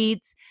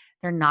treats.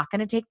 They're not going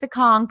to take the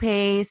Kong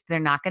paste. They're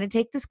not going to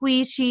take the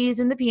squeeze cheese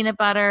and the peanut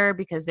butter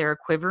because they're a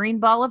quivering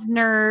ball of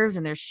nerves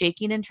and they're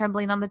shaking and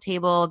trembling on the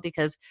table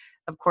because,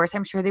 of course,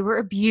 I'm sure they were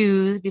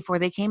abused before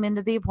they came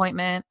into the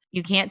appointment.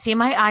 You can't see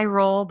my eye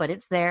roll, but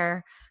it's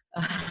there.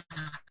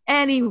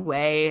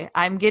 Anyway,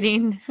 I'm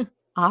getting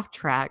off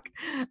track.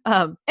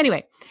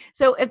 Anyway,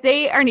 so if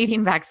they are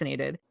needing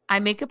vaccinated, I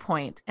make a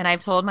point, and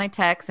I've told my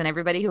techs and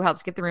everybody who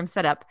helps get the room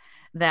set up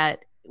that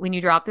when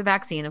you drop the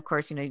vaccine, of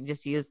course, you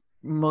just use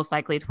most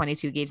likely a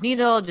 22 gauge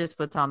needle, just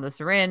what's on the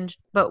syringe.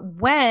 But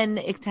when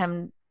it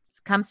comes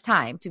comes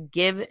time to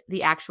give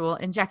the actual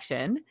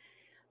injection,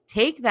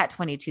 take that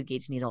 22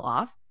 gauge needle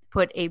off,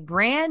 put a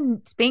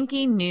brand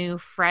spanking new,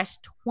 fresh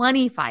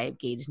 25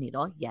 gauge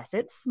needle. Yes,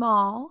 it's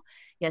small.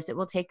 Yes, it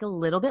will take a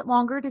little bit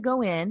longer to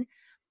go in.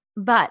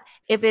 But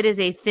if it is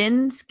a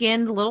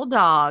thin-skinned little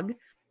dog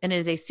and it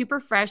is a super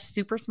fresh,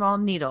 super small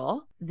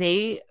needle,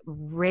 they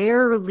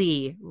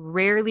rarely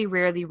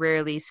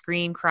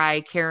scream,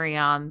 cry, carry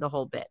on the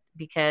whole bit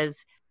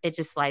because it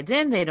just slides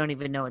in. They don't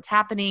even know what's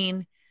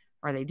happening,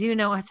 or they do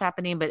know what's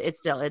happening, but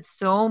it's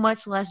so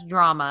much less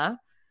drama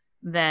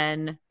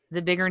than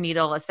the bigger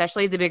needle,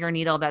 especially the bigger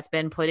needle that's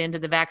been put into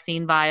the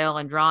vaccine vial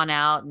and drawn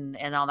out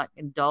and all that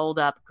and dulled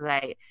up.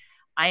 Because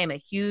I am a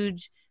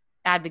huge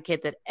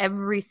advocate that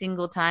every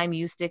single time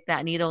you stick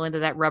that needle into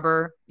that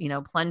rubber,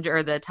 plunger,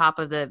 or the top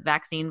of the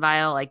vaccine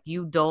vial, like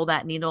you dull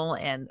that needle,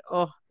 and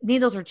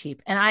needles are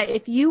cheap. And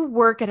if you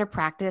work at a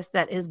practice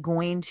that is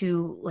going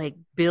to like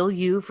bill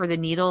you for the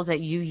needles that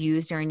you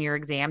use during your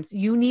exams,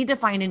 you need to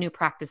find a new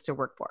practice to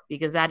work for,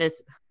 because that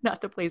is not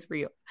the place for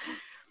you.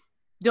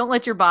 Don't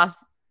let your boss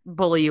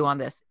bully you on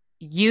this.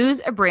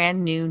 Use a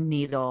brand new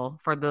needle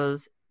for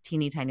those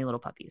teeny tiny little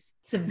puppies.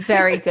 It's a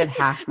very good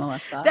hack,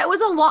 Melissa. I feel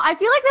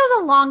like that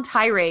was a long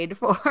tirade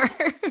for.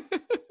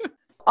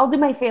 I'll do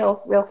my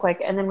fail real quick,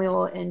 and then we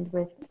will end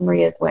with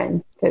Maria's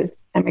win, because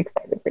I'm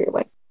excited for your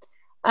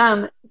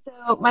win.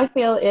 So my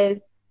fail is,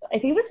 I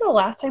think this is the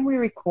last time we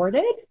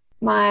recorded.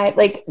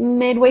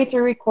 Midway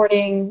through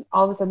recording,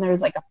 all of a sudden there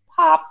was like a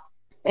pop,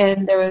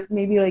 and there was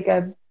maybe like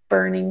a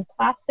burning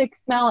plastic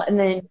smell, and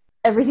then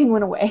everything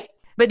went away.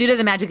 But due to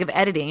the magic of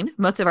editing,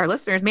 most of our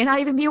listeners may not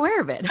even be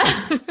aware of it.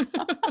 I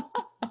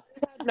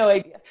have no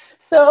idea.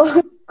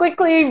 So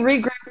quickly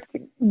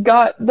regrouped,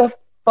 got the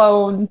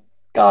phone,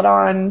 got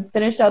on,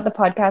 finished out the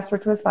podcast,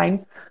 which was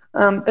fine.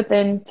 But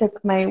then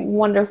took my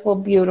wonderful,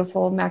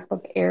 beautiful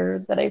MacBook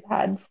Air that I've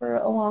had for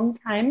a long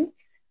time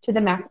to the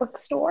MacBook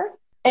store.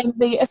 And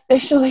they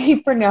officially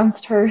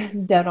pronounced her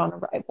dead on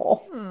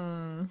arrival.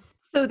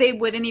 So they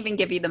wouldn't even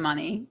give you the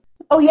money?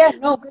 Oh, yeah,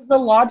 no, because the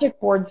logic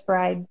board's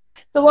fried.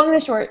 So long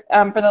and short,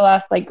 for the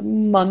last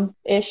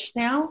month-ish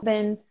now,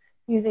 been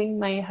using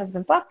my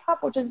husband's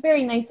laptop, which is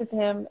very nice of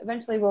him.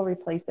 Eventually we'll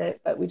replace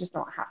it, but we just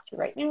don't have to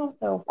right now.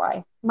 So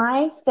why?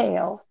 My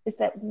fail is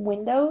that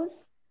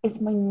Windows is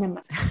my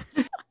nemesis.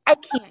 I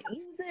can't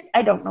use it.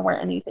 I don't know where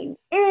anything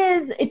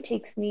is. It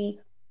takes me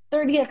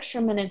 30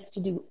 extra minutes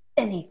to do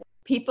anything.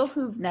 People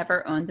who've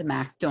never owned a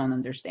Mac don't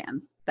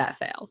understand that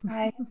fail.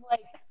 I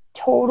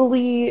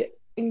totally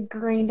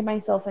ingrained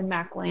myself in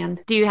Mac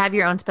land. Do you have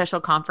your own special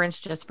conference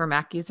just for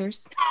Mac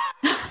users?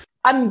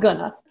 I'm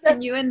gonna.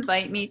 Can you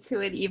invite me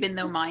to it even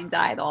though mine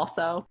died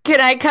also? Can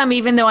I come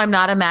even though I'm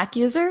not a Mac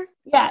user?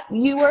 Yeah,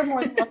 you are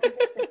more than welcome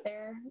to sit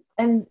there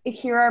and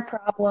hear our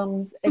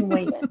problems and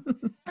weigh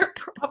in. Our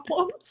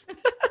problems?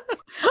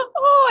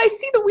 Oh, I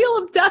see the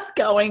wheel of death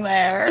going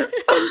there.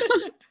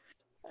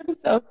 I'm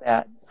so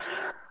sad.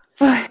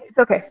 It's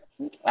okay.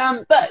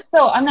 But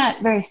so on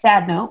that very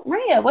sad note,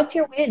 Maria, what's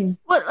your win?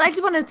 Well, I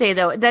just want to say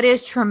though, that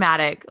is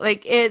traumatic.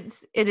 Like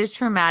it is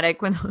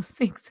traumatic when those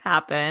things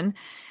happen.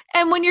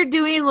 And when you're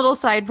doing little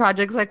side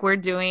projects like we're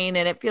doing,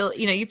 and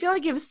you feel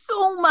like you have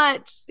so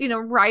much,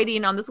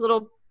 writing on this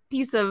little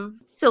piece of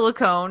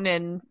silicone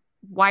and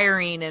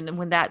wiring. And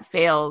when that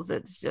fails,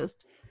 it's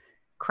just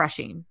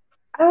crushing.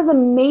 I was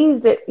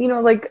amazed at,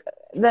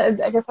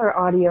 I guess our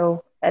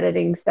audio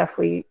editing stuff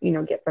we,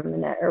 get from the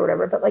net or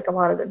whatever, but a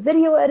lot of the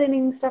video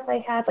editing stuff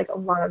I had, a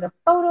lot of the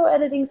photo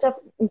editing stuff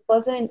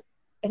I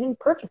didn't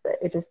purchase it.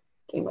 It just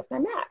came with my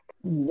Mac.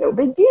 No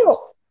big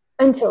deal.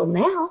 Until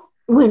now,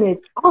 when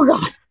it's all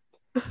gone.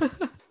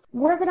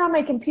 Working on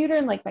my computer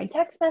and my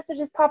text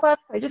messages pop up,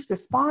 so I just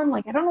respond.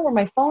 I don't know where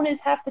my phone is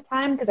half the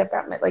time because I've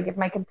got if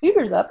my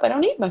computer's up, I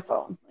don't need my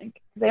phone.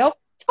 Because they all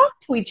talk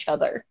to each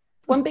other.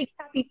 One big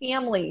happy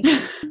family.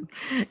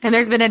 And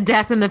there's been a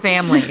death in the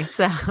family,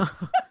 so.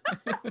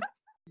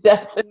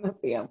 Death in the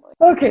family.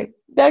 Okay,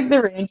 back to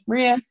the range.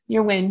 Maria,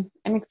 your win.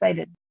 I'm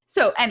excited.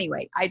 So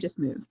anyway, I just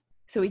moved.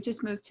 So we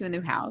just moved to a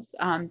new house.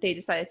 They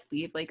decided to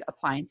leave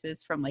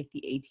appliances from the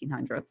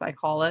 1800s, I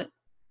call it.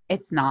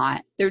 It's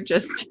not. They're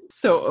just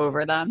so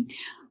over them.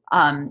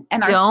 And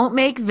don't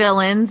make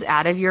villains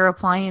out of your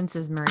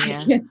appliances, Maria.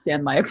 I can't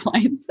stand my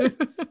appliances.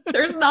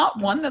 There's not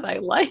one that I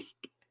like.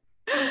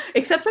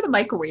 Except for the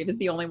microwave is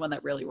the only one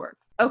that really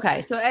works.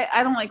 Okay, so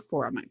I don't like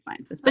 4 of my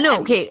appliances. But no,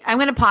 okay, I'm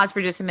going to pause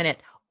for just a minute.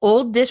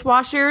 Old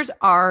dishwashers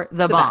are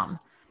the bomb.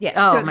 Best. Yeah.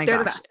 Oh my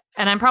gosh.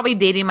 And I'm probably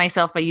dating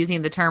myself by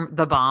using the term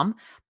the bomb.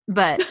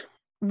 But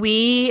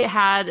we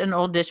had an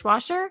old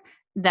dishwasher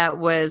that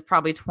was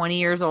probably 20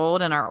 years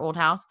old in our old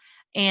house.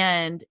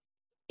 And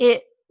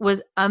it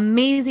was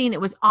amazing.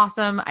 It was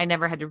awesome. I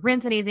never had to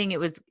rinse anything. It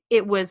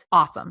was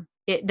awesome.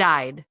 It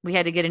died. We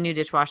had to get a new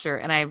dishwasher.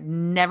 And I've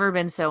never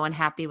been so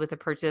unhappy with a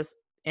purchase.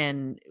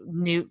 And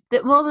the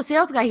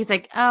sales guy, he's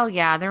like, oh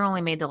yeah, they're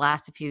only made to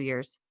last a few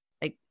years.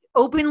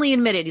 Openly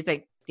admitted. He's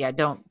like, yeah,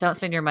 don't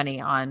spend your money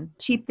on.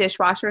 Cheap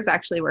dishwashers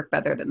actually work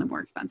better than the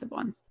more expensive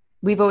ones.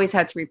 We've always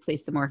had to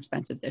replace the more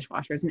expensive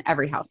dishwashers in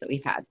every house that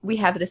we've had. We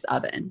have this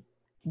oven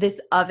this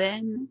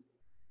oven,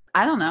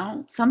 I don't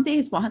know, some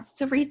days wants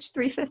to reach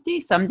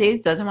 350, some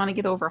days doesn't want to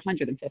get over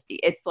 150.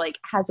 It's like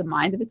has a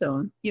mind of its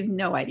own. You have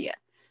no idea.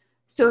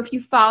 So if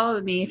you follow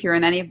me, if you're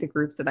in any of the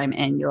groups that I'm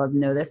in, you'll have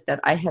noticed that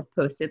I have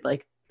posted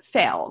like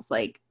fails,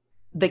 like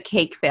the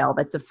cake fail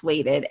that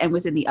deflated and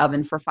was in the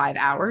oven for 5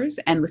 hours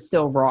and was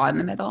still raw in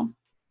the middle.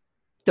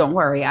 Don't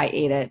worry, I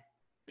ate it.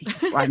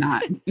 Because why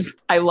not?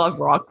 I love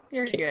raw.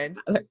 You're cake.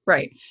 good.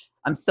 Right.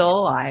 I'm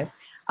still alive.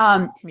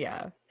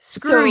 Yeah.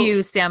 Screw you,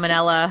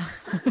 salmonella.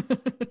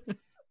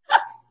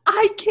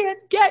 I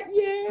can't get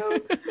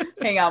you.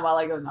 Hang on while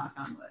I go knock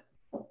on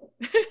wood.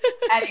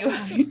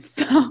 Anyway,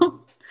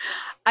 so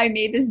I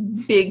made this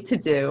big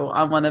to-do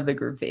on one of the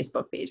group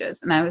Facebook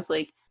pages. And I was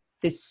like,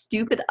 this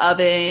stupid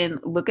oven,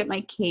 look at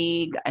my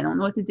cake. I don't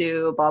know what to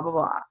do, blah, blah,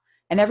 blah.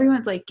 And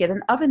everyone's like, get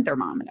an oven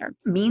thermometer.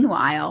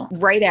 Meanwhile,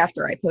 right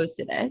after I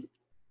posted it,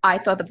 I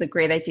thought of the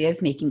great idea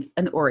of making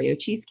an Oreo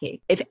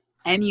cheesecake. If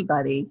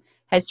anybody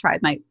has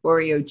tried my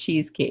Oreo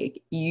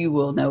cheesecake, you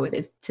will know it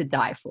is to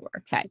die for.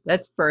 Okay,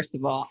 that's first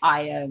of all,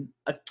 I am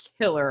a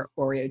killer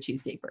Oreo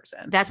cheesecake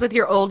person. That's with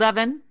your old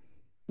oven?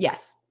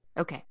 Yes.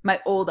 Okay. My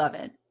old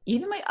oven.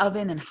 Even my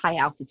oven in high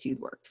altitude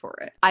worked for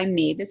it. I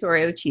made this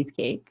Oreo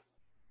cheesecake.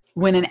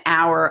 When an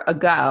hour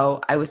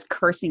ago, I was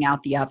cursing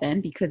out the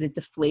oven because it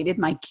deflated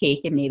my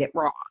cake and made it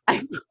raw.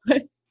 I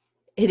put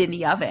it in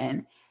the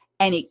oven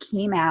and it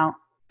came out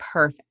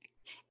perfect.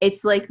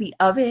 It's like the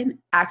oven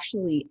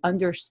actually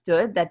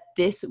understood that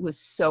this was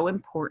so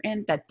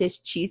important that this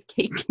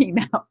cheesecake came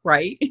out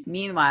right.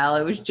 Meanwhile,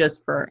 it was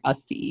just for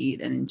us to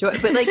eat and enjoy.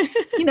 But like,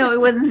 you know,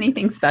 it wasn't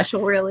anything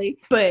special really,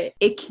 but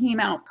it came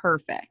out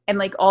perfect. And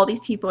like all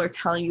these people are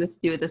telling you what to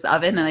do with this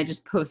oven. And I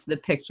just posted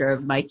a picture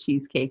of my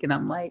cheesecake and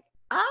I'm like,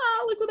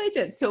 look what I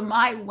did. So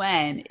my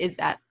win is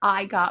that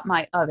I got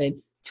my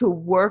oven to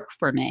work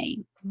for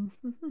me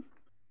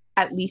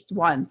at least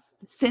once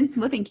since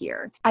living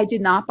here. I did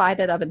not buy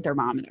that oven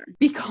thermometer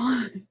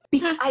because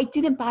I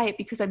didn't buy it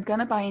because I'm going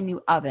to buy a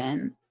new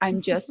oven.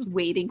 I'm just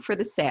waiting for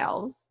the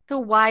sales. So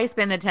why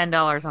spend the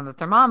 $10 on the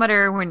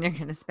thermometer when you're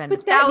going to spend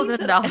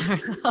 $1,000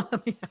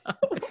 on the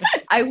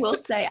oven? I will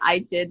say I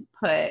did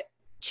put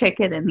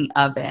chicken in the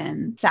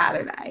oven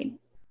Saturday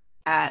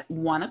at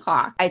 1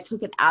 o'clock. I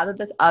took it out of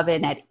the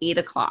oven at 8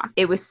 o'clock.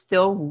 It was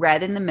still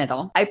red in the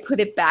middle. I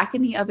put it back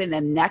in the oven the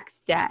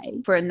next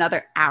day for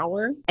another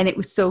hour and it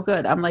was so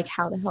good. I'm like,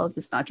 how the hell is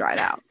this not dried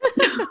out?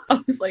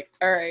 I was like,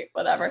 all right,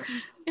 whatever.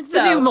 It's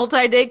a new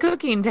multi-day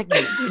cooking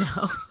technique, you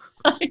know.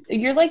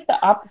 You're like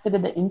the opposite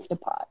of the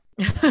Instapot.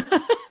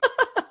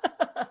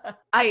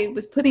 I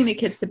was putting the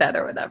kids to bed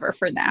or whatever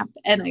for nap.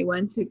 And I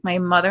went to my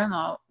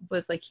mother-in-law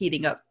was like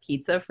heating up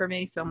pizza for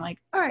me. So I'm like,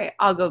 all right,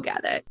 I'll go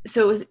get it.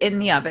 So it was in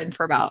the oven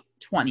for about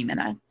 20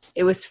 minutes.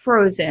 It was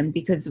frozen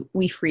because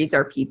we freeze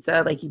our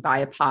pizza. Like you buy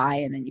a pie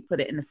and then you put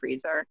it in the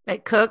freezer.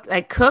 Like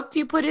cooked,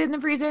 you put it in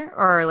the freezer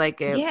or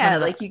like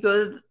like you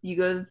go to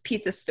the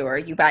pizza store,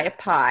 you buy a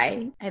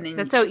pie and then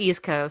that's so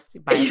East Coast.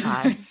 You buy a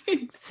pie.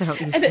 So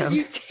East and then Coast.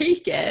 you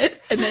take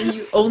it and then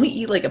you only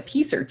eat like a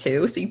piece or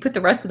two. So you put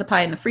the rest of the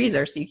pie in the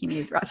freezer so you can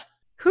eat the rest.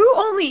 Who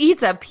only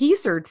eats a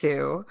piece or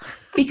two?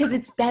 Because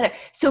it's better.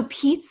 So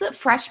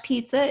fresh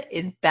pizza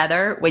is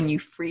better when you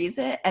freeze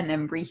it and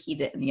then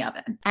reheat it in the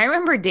oven. I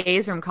remember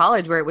days from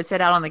college where it would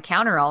sit out on the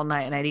counter all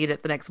night and I'd eat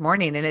it the next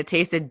morning and it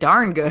tasted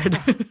darn good.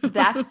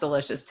 That's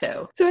delicious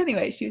too. So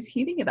anyway, she was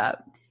heating it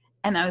up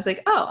and I was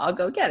like, oh, I'll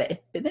go get it.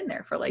 It's been in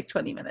there for like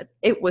 20 minutes.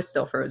 It was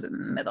still frozen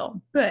in the middle,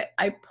 but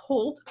I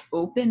pulled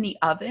open the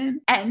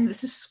oven and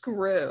the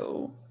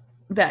screw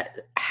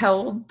that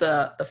held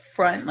the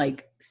front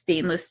like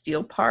stainless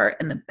steel part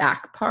and the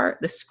back part,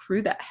 the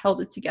screw that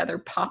held it together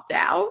popped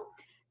out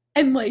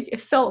and like it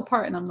fell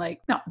apart and I'm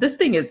like, no, this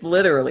thing is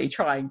literally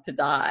trying to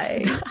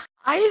die.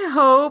 I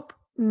hope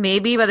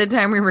maybe by the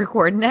time we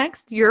record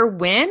next, your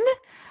win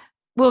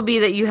will be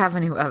that you have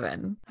a new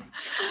oven.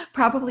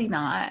 Probably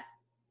not.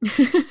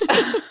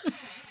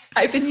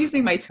 I've been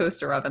using my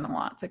toaster oven a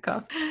lot to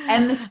cook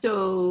and the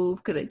stove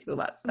because I do a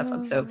lot of stuff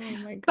on stove.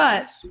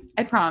 But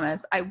I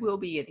promise I will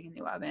be getting a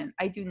new oven.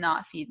 I do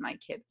not feed my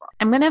kid raw.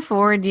 I'm going to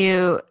forward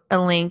you a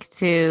link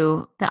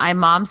to the I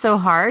Mom So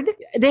Hard.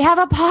 They have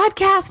a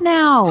podcast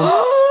now.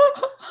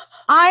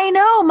 I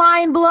know,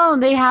 mind blown.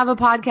 They have a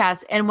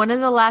podcast. And one of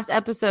the last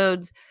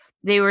episodes,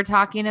 they were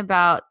talking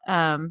about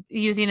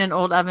using an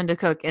old oven to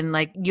cook and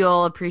like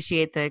you'll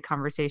appreciate the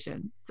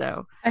conversation.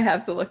 So I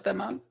have to look them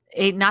up.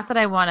 Not that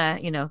I want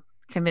to,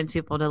 convince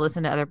people to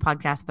listen to other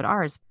podcasts but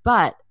ours,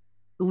 but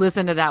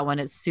listen to that one.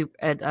 It's super.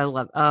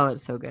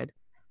 It's so good.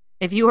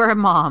 If you are a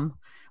mom,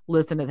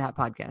 listen to that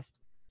podcast.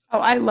 Oh,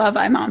 I love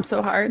I Mom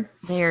So Hard.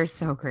 They're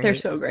so great. They're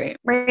so great.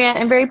 Maria,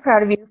 I'm very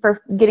proud of you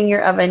for getting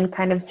your oven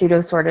kind of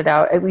pseudo sorted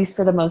out, at least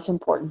for the most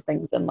important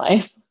things in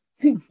life.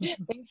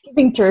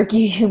 Thanksgiving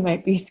turkey, you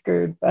might be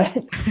screwed, but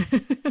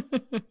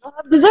I'll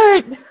have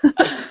dessert.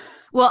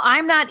 Well,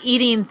 I'm not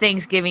eating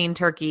Thanksgiving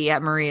turkey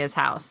at Maria's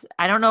house.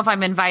 I don't know if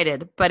I'm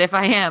invited, but if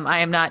I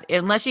am not,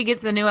 unless she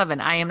gets the new oven,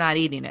 I am not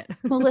eating it.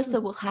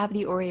 Melissa will have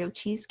the Oreo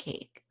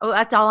cheesecake. Oh,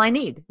 that's all I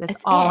need.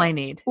 That's all I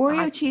need.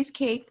 Oreo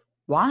cheesecake,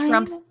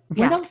 wine,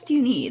 What else do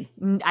you need?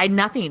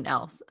 Nothing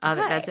else. Right.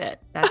 That's it.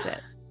 That's it.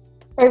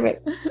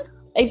 Perfect.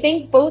 I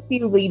thank both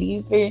you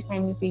ladies for your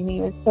time this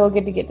evening. It was so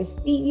good to get to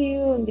see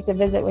you and get to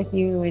visit with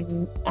you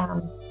and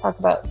talk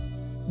about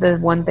the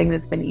one thing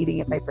that's been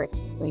eating at my brain.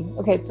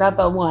 Okay, it's not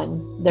the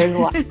one. There's a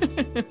lot.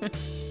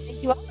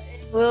 Thank you all.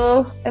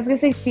 Well, I was going to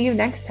say see you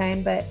next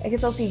time, but I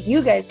guess I'll see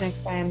you guys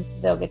next time.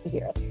 They'll get to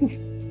hear us.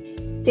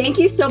 Thank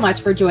you so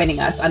much for joining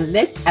us on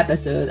this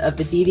episode of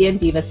the DVM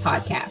Divas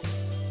podcast.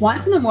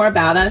 Want to know more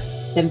about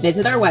us? Then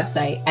visit our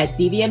website at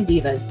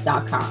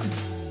dvmdivas.com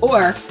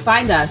or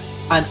find us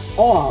on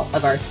all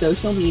of our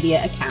social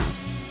media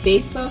accounts: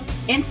 Facebook,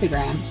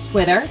 Instagram,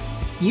 Twitter,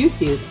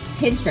 YouTube,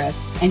 Pinterest,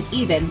 and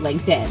even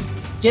LinkedIn.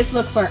 Just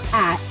look for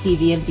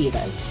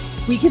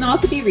 @DVMDivas. We can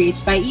also be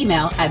reached by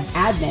email at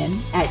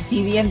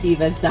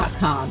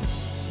admin@dvmdivas.com.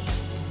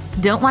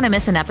 Don't want to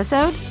miss an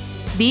episode?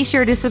 Be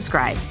sure to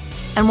subscribe.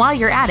 And while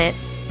you're at it,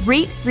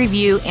 rate,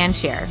 review, and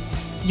share.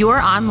 Your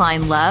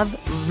online love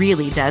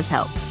really does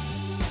help.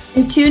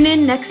 And tune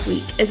in next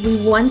week as we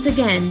once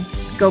again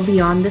go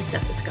beyond the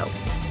stethoscope.